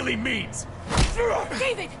really means.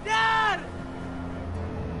 David! Dad!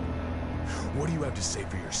 What do you have to say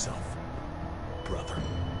for yourself, brother?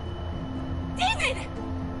 David!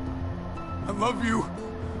 I love you.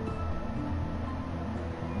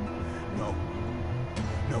 No.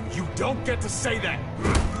 No, you don't get to say that!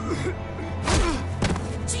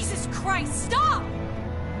 Jesus Christ, stop!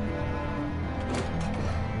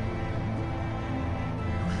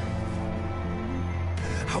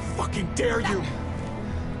 How fucking dare you!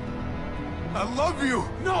 I love you!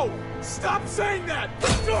 No! Stop saying that!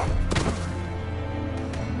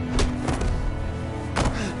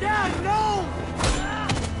 Dad, no!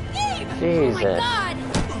 Gabe! Jesus. Oh my God!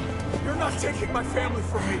 You're not taking my family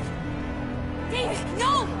from me! David,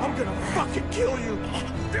 no! I'm gonna fucking kill you!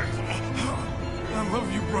 I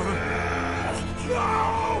love you, brother.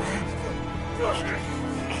 No!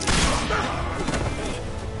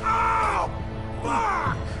 Ow!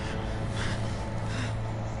 Fuck!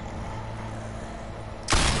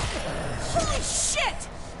 Holy shit!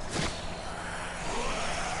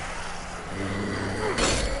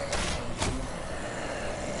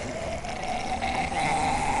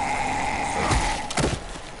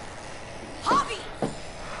 Javi!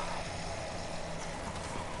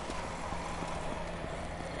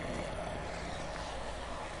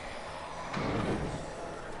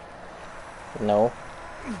 No.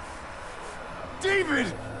 David!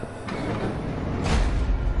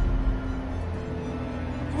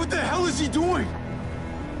 What the hell is he doing?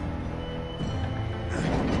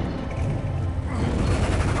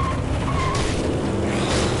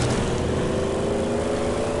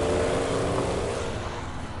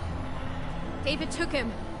 David took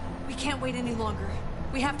him. We can't wait any longer.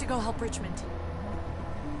 We have to go help Richmond.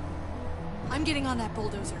 I'm getting on that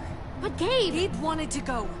bulldozer. But Gabe! Gabe wanted to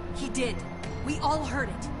go. He did. We all heard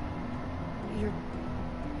it.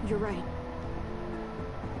 You're right.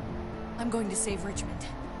 I'm going to save Richmond.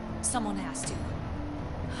 Someone has to.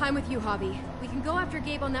 I'm with you, Javi. We can go after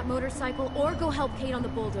Gabe on that motorcycle or go help Kate on the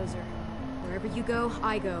bulldozer. Wherever you go,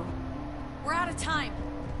 I go. We're out of time.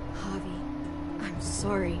 Javi, I'm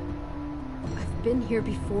sorry. I've been here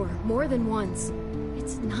before, more than once.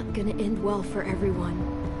 It's not gonna end well for everyone.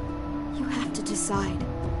 You have to decide.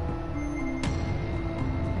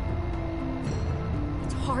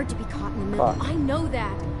 It's hard to be caught in the middle. Fuck. I know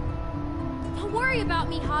that. Don't worry about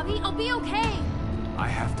me, Javi. I'll be okay. I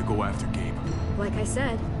have to go after Gabe. Like I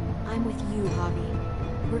said, I'm with you,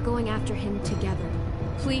 Javi. We're going after him together.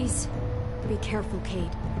 Please, be careful,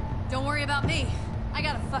 Kate. Don't worry about me. I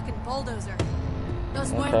got a fucking bulldozer.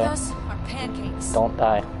 Those Okay. muertos are pancakes. Don't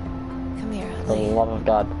die. Come here, For the Lee. love of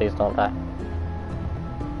God, please don't die.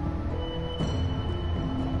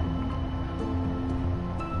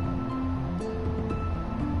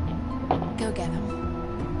 Go get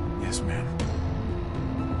him. Yes, ma'am.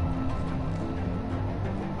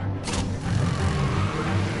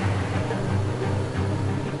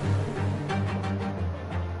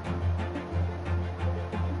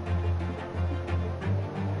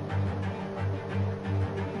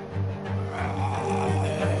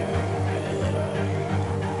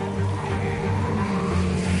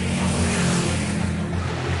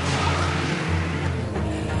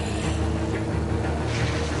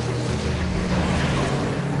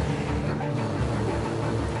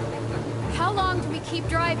 How long do we keep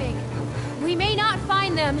driving? We may not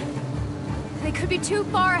find them. They could be too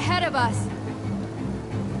far ahead of us.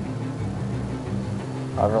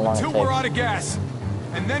 However long Till it we're takes. out of gas,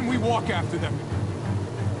 and then we walk after them.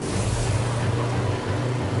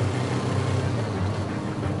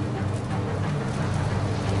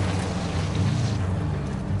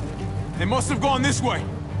 They must have gone this way.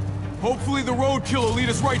 Hopefully the roadkill will lead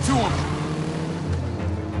us right to them.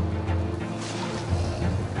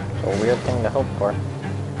 It's a weird thing to hope for.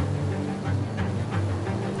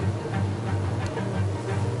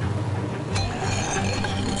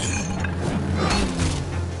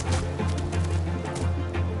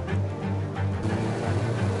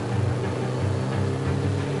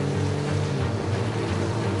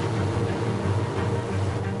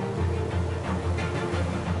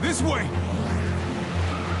 This way!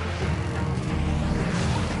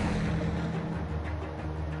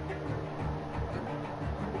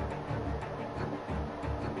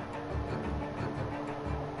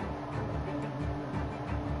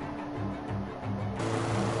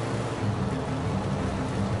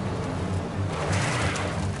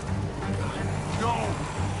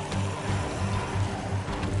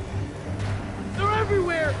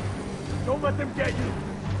 Don't let them get you!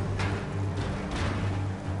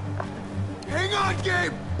 Hang on,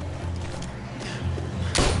 Gabe!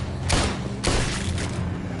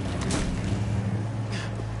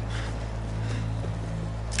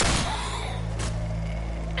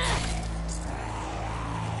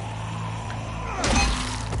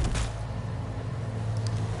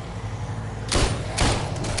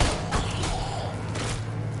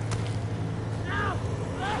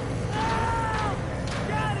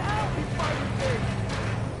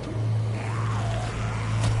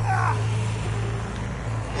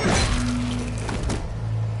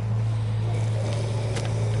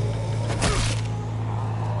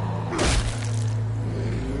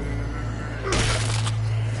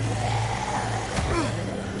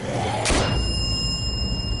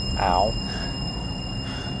 Ow.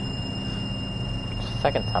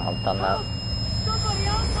 Second time I've done that. Somebody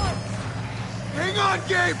outside! Hang on,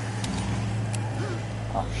 Gabe!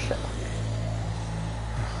 Oh shit.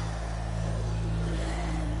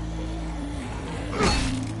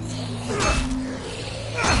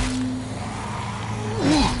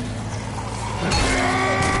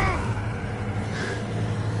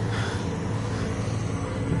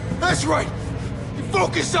 That's right! You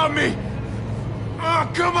focus on me!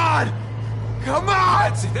 Oh, come on! Come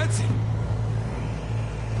on! That's it, that's it!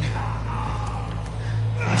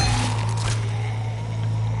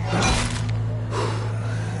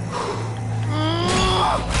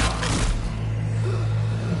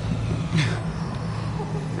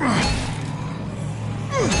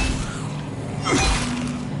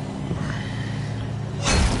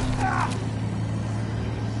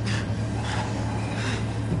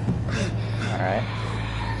 Alright.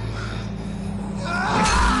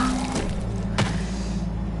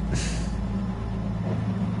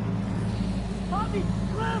 Bobby!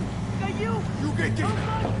 Clem! Is that you? You get Gabe!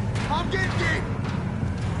 I'm getting Gabe!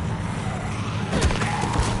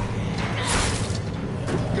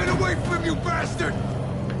 Get away from you, bastard!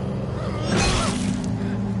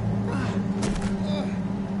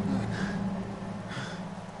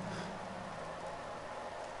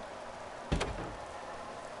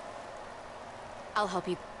 I'll help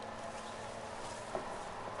you.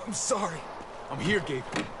 I'm sorry. I'm here, Gabe.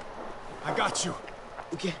 I got you.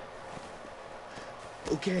 Okay.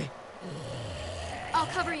 Okay. I'll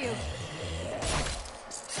cover you.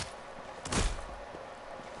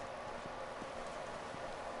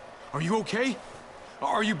 Are you okay?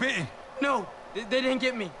 Are you bitten? No, they didn't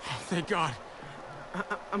get me. Thank God.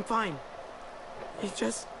 I'm fine. It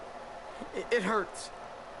just... It hurts.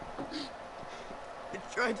 I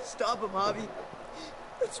tried to stop him, Javi.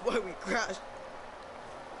 That's why we crashed.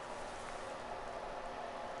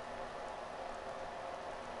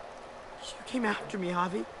 You came after me,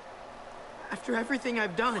 Javi. After everything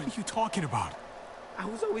I've done. What are you talking about? I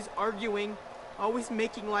was always arguing, always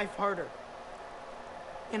making life harder.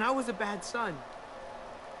 And I was a bad son.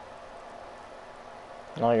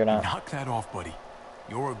 No, you're not. Knock that off, buddy.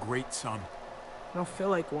 You're a great son. I don't feel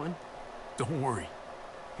like one. Don't worry.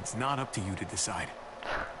 It's not up to you to decide.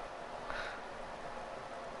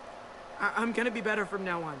 I'm gonna be better from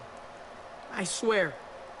now on. I swear.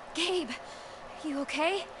 Gabe, you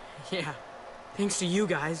okay? Yeah. Thanks to you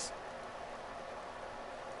guys.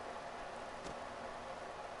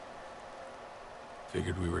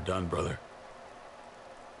 Figured we were done, brother.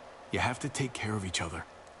 You have to take care of each other.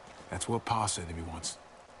 That's what Pa said to me once.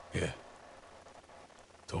 Yeah.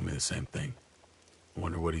 Told me the same thing. I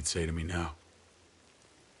wonder what he'd say to me now.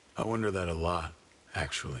 I wonder that a lot,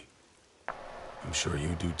 actually. I'm sure you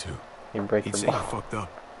do too. You break He'd your say you bone. fucked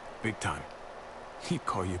up. Big time. He'd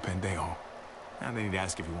call you pendejo. And then he'd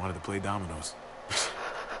ask if you wanted to play dominoes.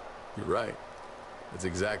 You're right. That's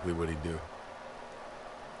exactly what he'd do.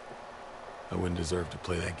 I wouldn't deserve to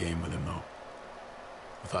play that game with him, though.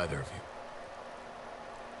 With either of you.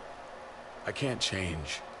 I can't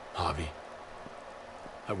change, Javi.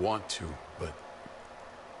 I want to, but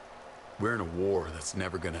we're in a war that's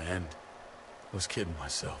never gonna end. I was kidding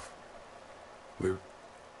myself. We're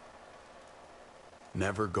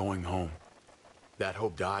never going home. That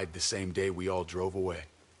hope died the same day we all drove away.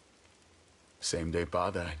 Same day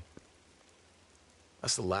Pa died.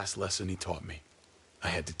 That's the last lesson he taught me. I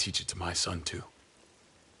had to teach it to my son, too.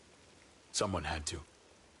 Someone had to.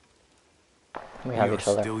 We have each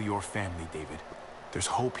other. Still your family, David. There's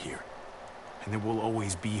hope here. And there will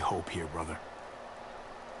always be hope here, brother.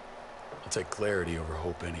 I'll take clarity over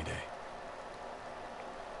hope any day.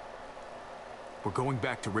 We're going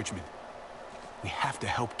back to Richmond. We have to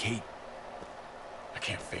help Kate. I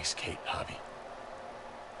can't face Kate, Javi.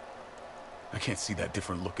 I can't see that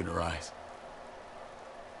different look in her eyes.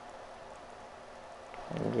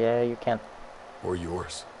 Yeah, you can. Or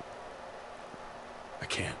yours. I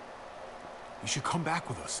can't. You should come back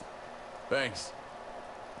with us. Thanks.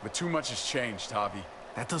 But too much has changed, Javi.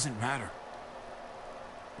 That doesn't matter.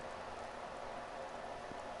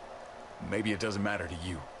 Maybe it doesn't matter to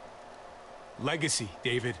you. Legacy,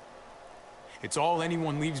 David. It's all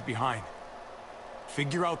anyone leaves behind.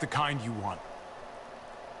 Figure out the kind you want.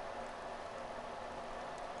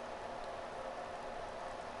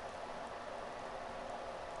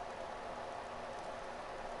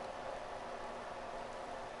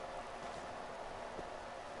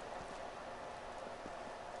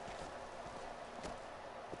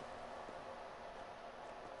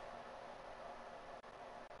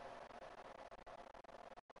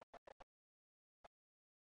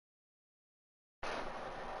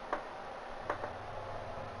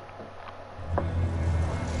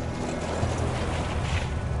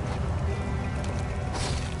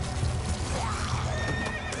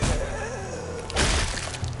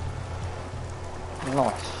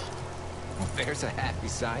 Nice. There's a happy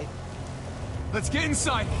side. Let's get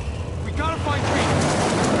inside. We gotta find Kate.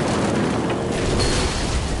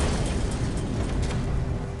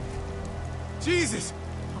 Jesus!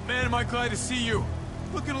 Oh, man, am I glad to see you.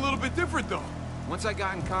 Looking a little bit different, though. Once I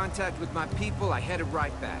got in contact with my people, I headed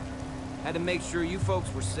right back. Had to make sure you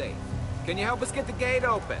folks were safe. Can you help us get the gate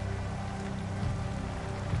open?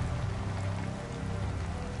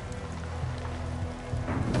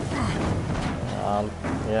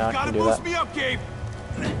 Yeah, I gotta can do boost that. me up, Gabe.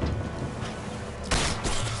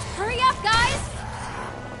 Hurry up, guys!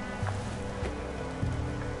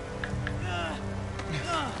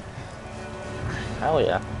 Hell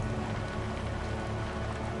yeah.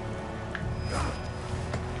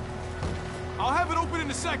 I'll have it open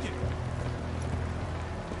in a second.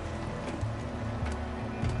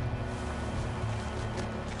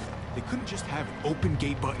 They couldn't just have an open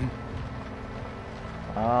gate button.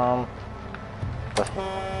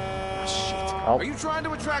 Shit. Oh. Are you trying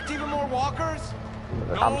to attract even more walkers?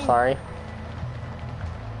 I'm sorry.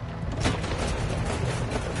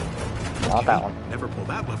 Not that one. Never pull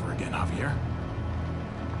that lever again, Javier.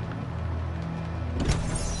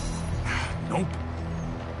 Nope.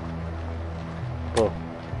 Cool.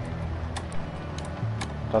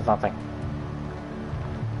 Does nothing.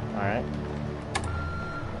 Alright.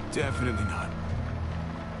 Definitely not.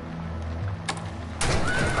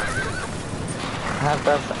 That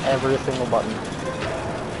does every single button.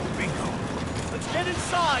 Bingo. Let's get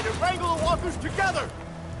inside and wrangle the walkers together.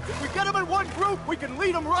 If we get them in one group, we can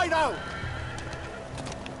lead them right out.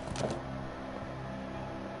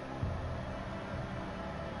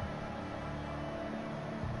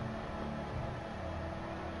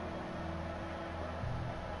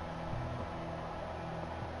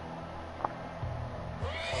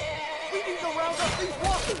 We need to round up these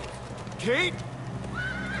walkers. Kate?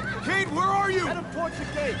 Kate, where are you? Head them towards the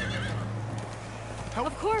gate.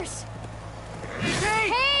 Of course.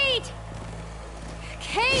 Kate! Kate!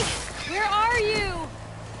 Kate! Where are you?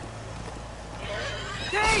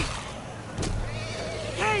 Kate!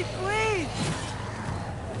 Kate, please!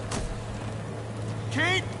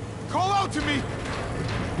 Kate, call out to me!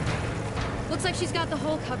 Looks like she's got the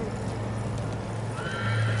hole covered.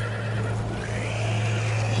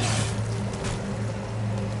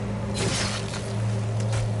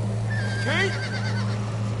 Kate?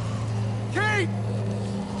 Kate!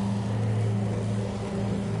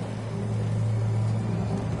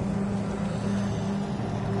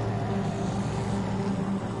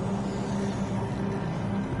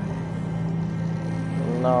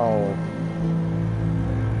 No.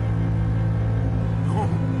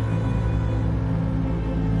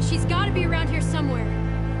 She's got to be around here somewhere.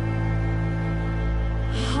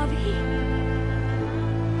 Javi?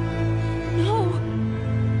 No.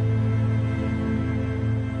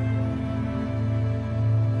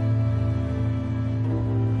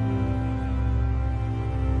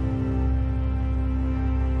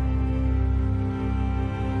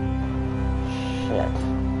 Shit.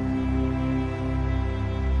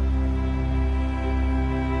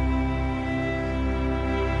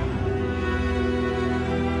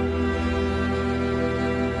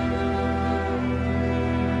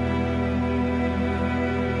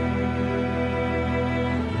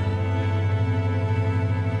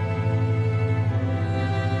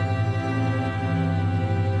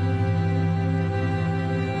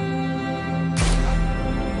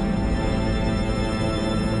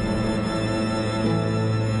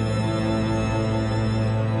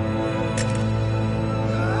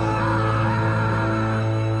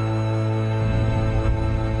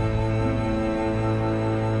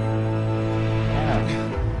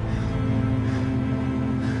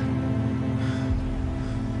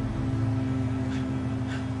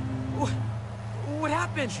 What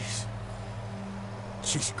happened?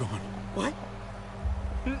 She's gone. What?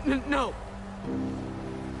 No.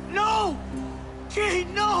 No! Kate,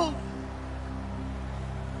 no!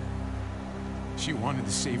 She wanted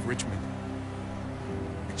to save Richmond.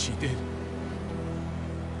 And she did.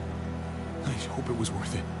 I hope it was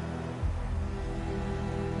worth it.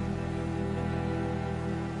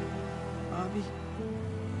 Bobby,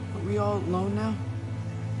 are we all alone now?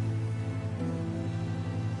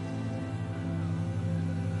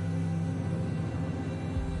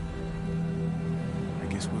 I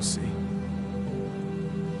guess we'll see.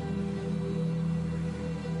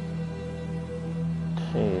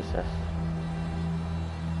 Jesus.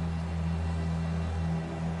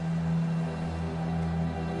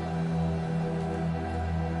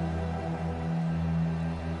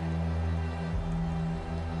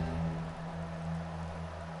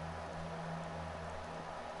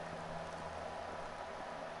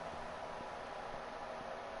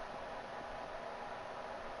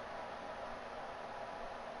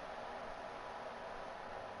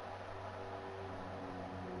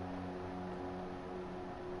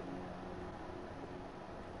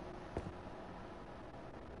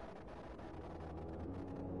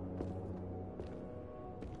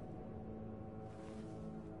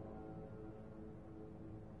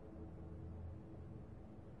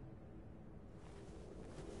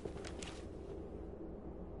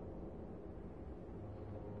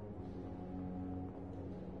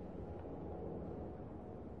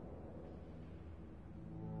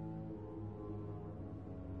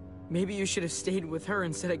 Maybe you should have stayed with her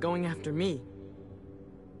instead of going after me.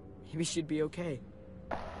 Maybe she'd be okay.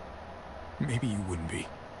 Maybe you wouldn't be.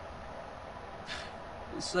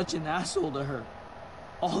 You're such an asshole to her.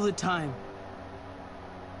 All the time.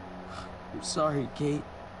 I'm sorry, Kate.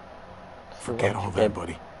 Forget all that,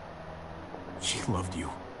 buddy. She loved you.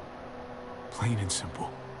 Plain and simple.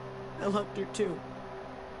 I loved her too.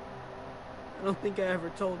 I don't think I ever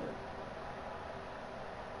told her.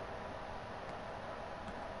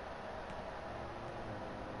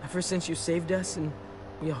 Ever since you saved us and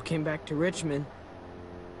we all came back to Richmond,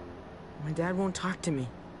 my dad won't talk to me.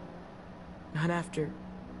 Not after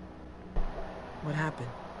what happened.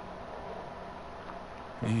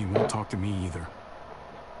 And he won't talk to me either.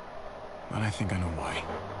 But I think I know why.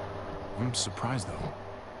 I'm surprised, though.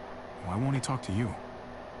 Why won't he talk to you?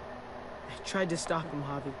 I tried to stop him,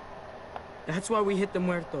 Javi. That's why we hit the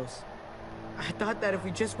muertos. I thought that if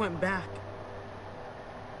we just went back,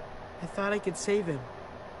 I thought I could save him.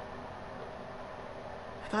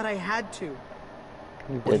 I thought I had to.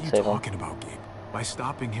 What are you talking about, Gabe? By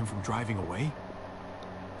stopping him from driving away?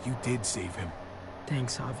 You did save him.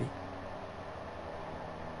 Thanks, Javi.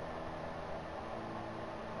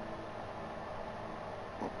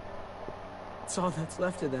 It's all that's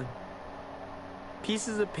left of them.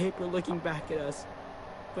 Pieces of paper looking back at us,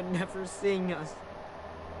 but never seeing us.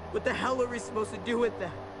 What the hell are we supposed to do with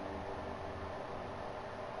that?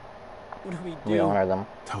 What do we do? We honor them.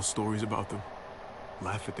 Tell stories about them.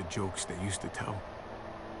 Laugh at the jokes they used to tell.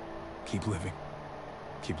 Keep living.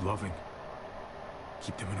 Keep loving.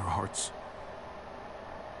 Keep them in our hearts.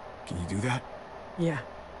 Can you do that? Yeah,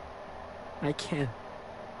 I can.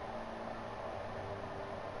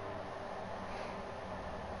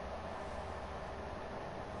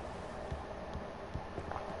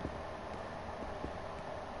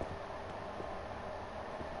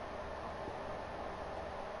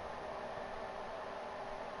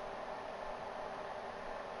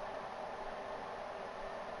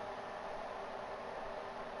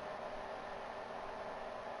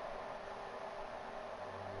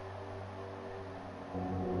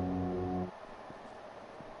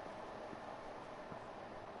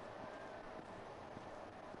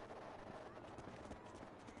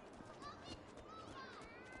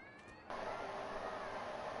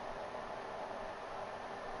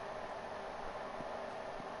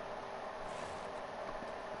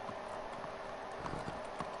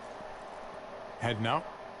 Heading out?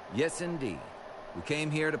 Yes, indeed. We came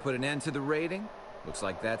here to put an end to the raiding. Looks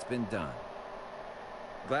like that's been done.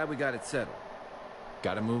 Glad we got it settled.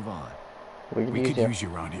 Gotta move on. We could use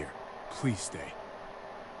you around here. Please stay.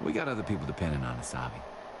 We got other people depending on us, Javi.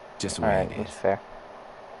 Just the way Alright, it that's is. fair.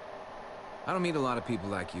 I don't meet a lot of people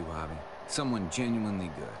like you, Javi. Someone genuinely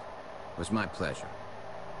good. It was my pleasure.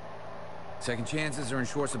 Second chances are in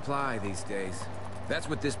short supply these days. That's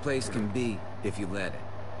what this place can be, if you let it.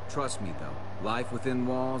 Trust me, though. Life within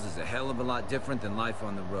walls is a hell of a lot different than life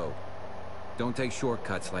on the road. Don't take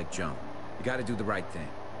shortcuts like Joan. You gotta do the right thing.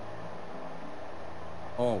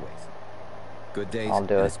 Always. Good days, I'll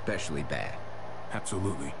do and it. especially bad.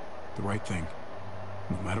 Absolutely. The right thing.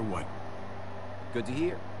 No matter what. Good to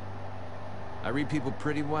hear. I read people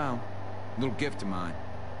pretty well. Little gift of mine.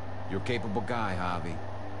 You're a capable guy, Javi.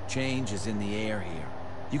 Change is in the air here.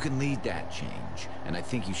 You can lead that change, and I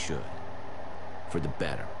think you should. For the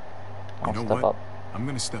better. You know what? I'm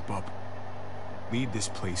gonna step up. Lead this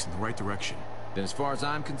place in the right direction. Then as far as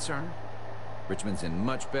I'm concerned, Richmond's in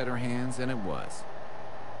much better hands than it was.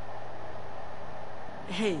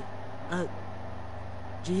 Hey,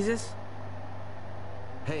 Jesus?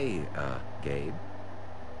 Hey, Gabe.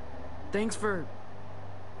 Thanks for,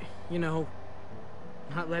 you know,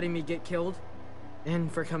 not letting me get killed,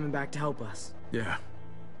 and for coming back to help us. Yeah.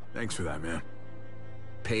 Thanks for that, man.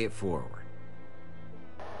 Pay it forward.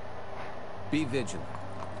 Be vigilant.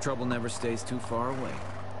 Trouble never stays too far away.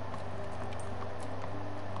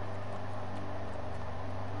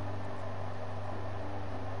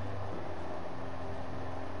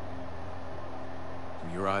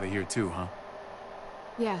 You're out of here too, huh?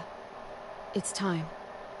 Yeah. It's time.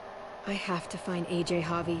 I have to find AJ,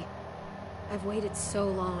 Javi. I've waited so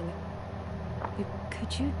long. But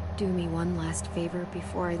could you do me one last favor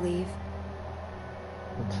before I leave?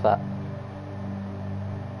 What's that?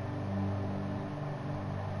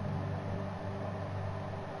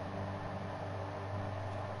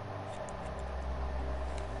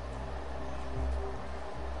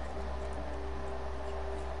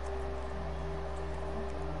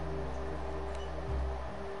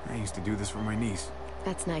 I used to do this for my niece.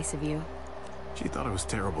 That's nice of you. She thought I was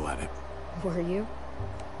terrible at it. Were you?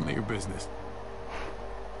 None of your business.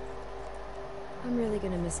 I'm really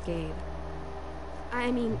gonna miss Gabe.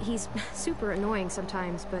 I mean, he's super annoying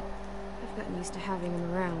sometimes, but I've gotten used to having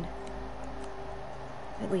him around.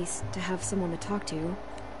 At least, to have someone to talk to.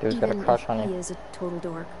 Dude's got a crush on you. He is a total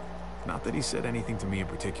dork. Not that he said anything to me in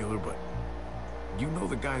particular, but you know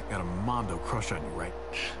the guy's got a Mondo crush on you, right?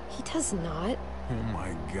 He does not. Oh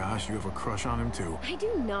my gosh, you have a crush on him too. I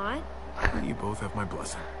do not. You both have my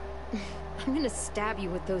blessing. I'm gonna stab you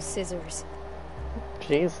with those scissors.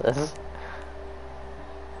 Jesus.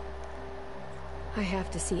 I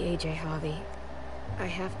have to see AJ, Javi. I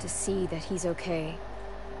have to see that he's okay.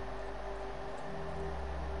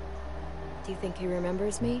 Do you think he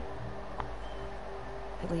remembers me?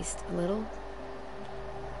 At least a little?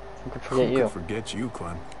 Who could forget Who you? could forget you,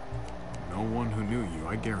 Clem? No one who knew you,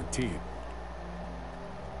 I guarantee it.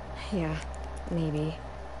 Yeah, maybe.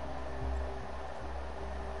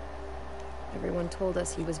 Everyone told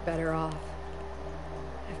us he was better off.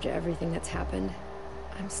 After everything that's happened,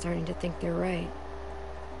 I'm starting to think they're right.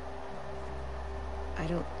 I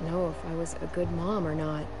don't know if I was a good mom or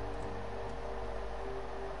not.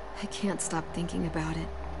 I can't stop thinking about it.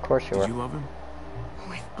 Of course you were. Did you love him?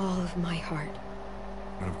 With all of my heart.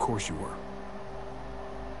 And of course you were.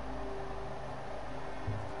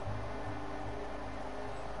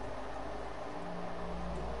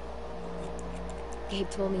 Gabe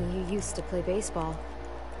told me you used to play baseball.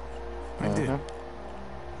 I did.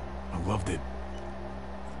 I loved it.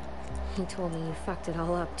 He told me you fucked it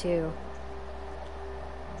all up, too.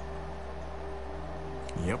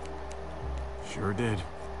 Yep. Sure did.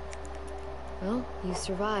 Well, you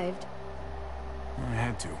survived. I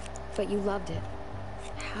had to. But you loved it.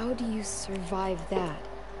 How do you survive that?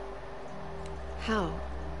 How?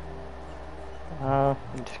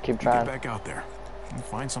 Just keep You trying. get back out there and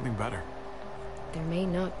find something better. There may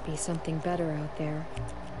not be something better out there.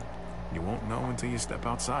 You won't know until you step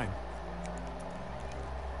outside.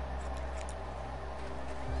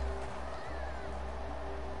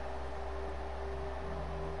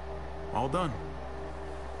 All done.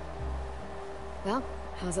 Well,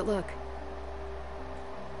 how's it look?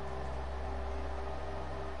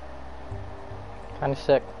 Kinda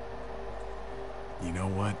sick. You know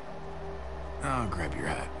what? I'll grab your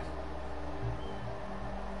hat.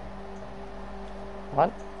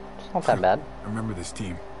 What? It's not that bad. I remember this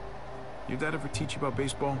team. Your dad ever teach you about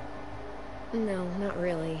baseball? No, not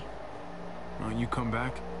really. Well, you come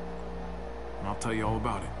back, and I'll tell you all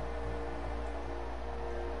about it.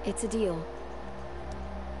 It's a deal.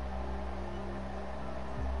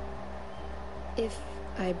 If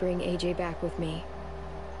I bring AJ back with me,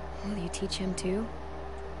 will you teach him too?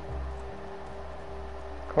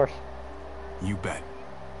 Of course. You bet.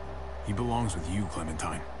 He belongs with you,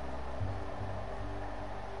 Clementine.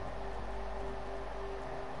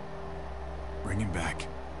 Bring him back.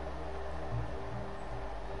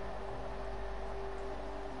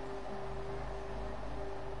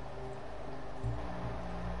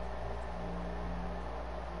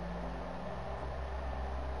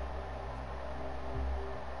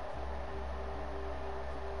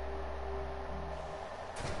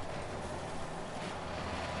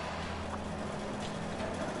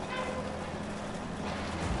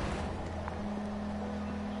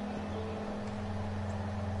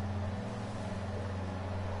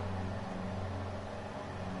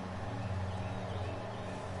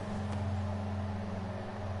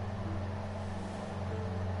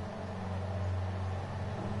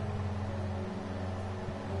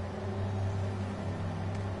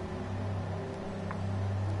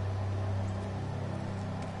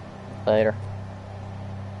 Later.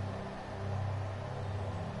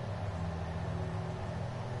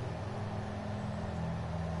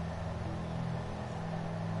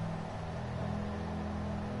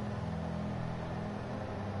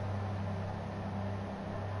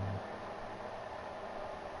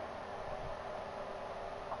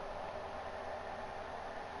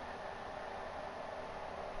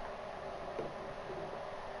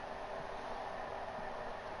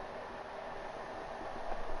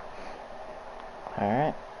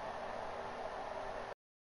 Alright.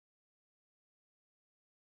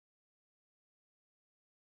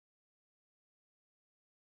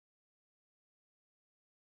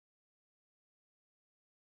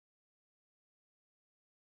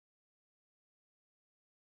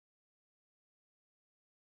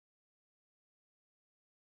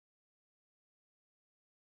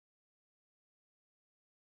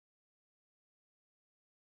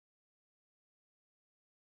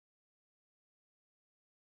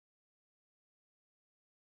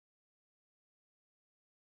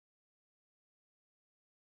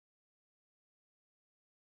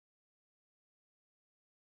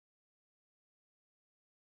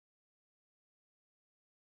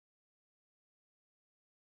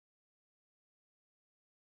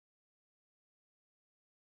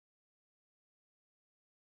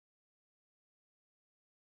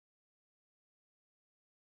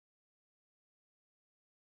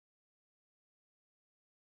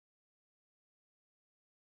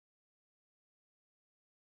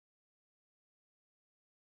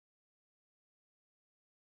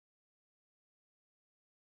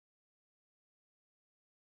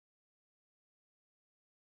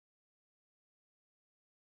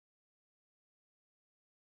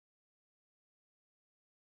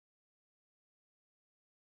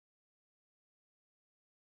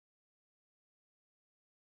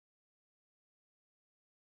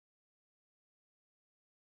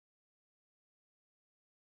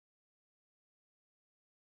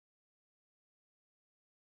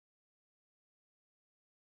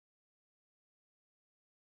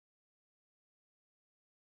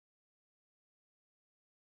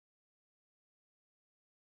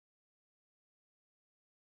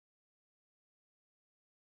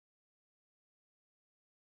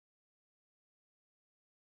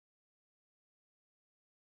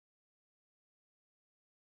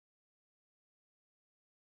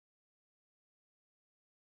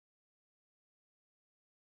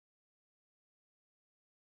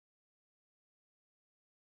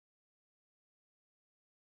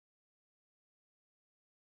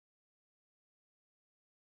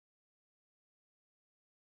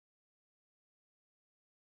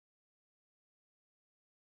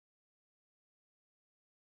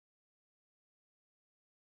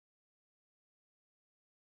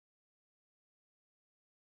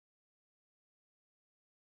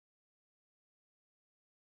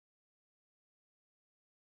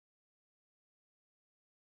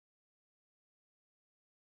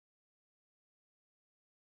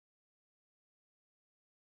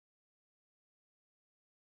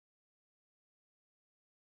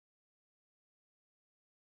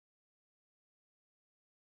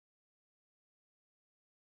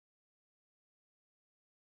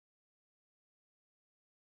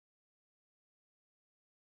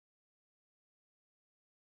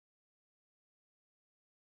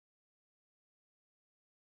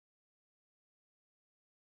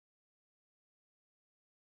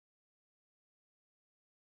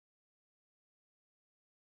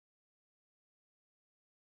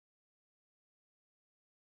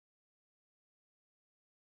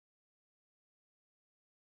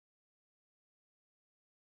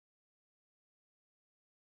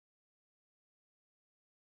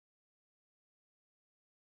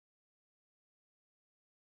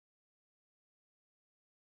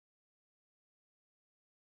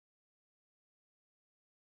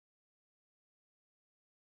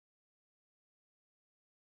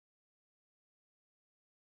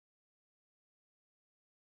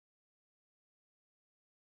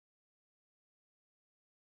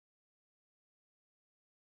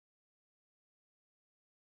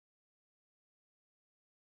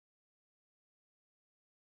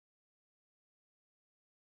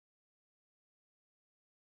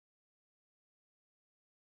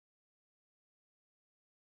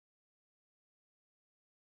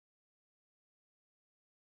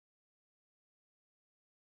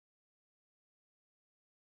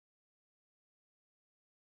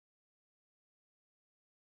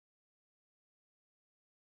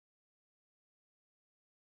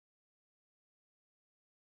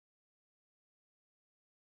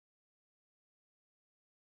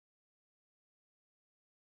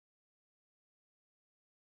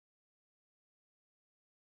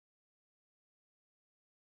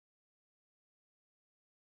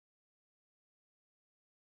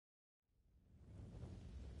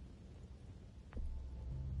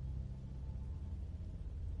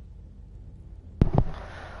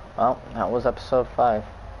 Well, that was episode 5.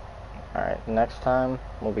 Alright, next time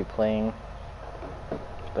we'll be playing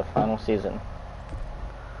the final season.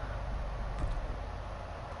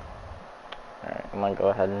 Alright, I'm gonna go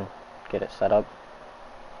ahead and get it set up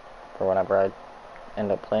for whenever I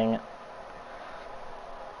end up playing it.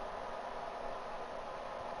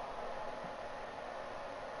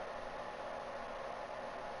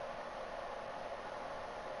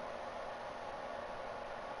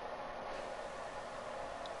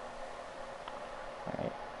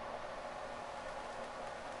 Alright.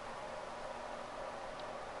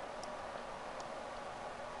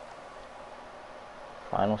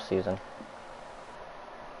 Final season.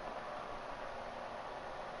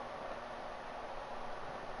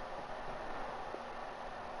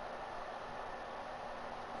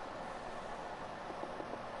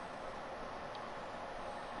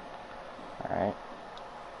 Alright.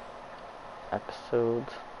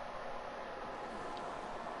 Episodes.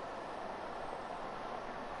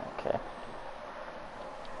 Okay.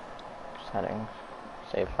 Settings.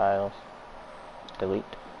 Save files. Delete.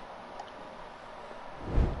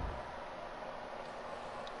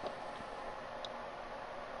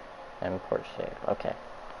 Import save. Okay.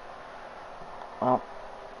 Well,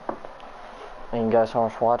 thank you guys so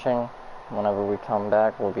much for watching. Whenever we come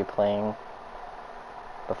back, we'll be playing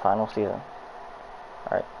the final season.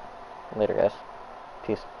 Alright. Later, guys.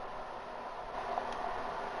 Peace.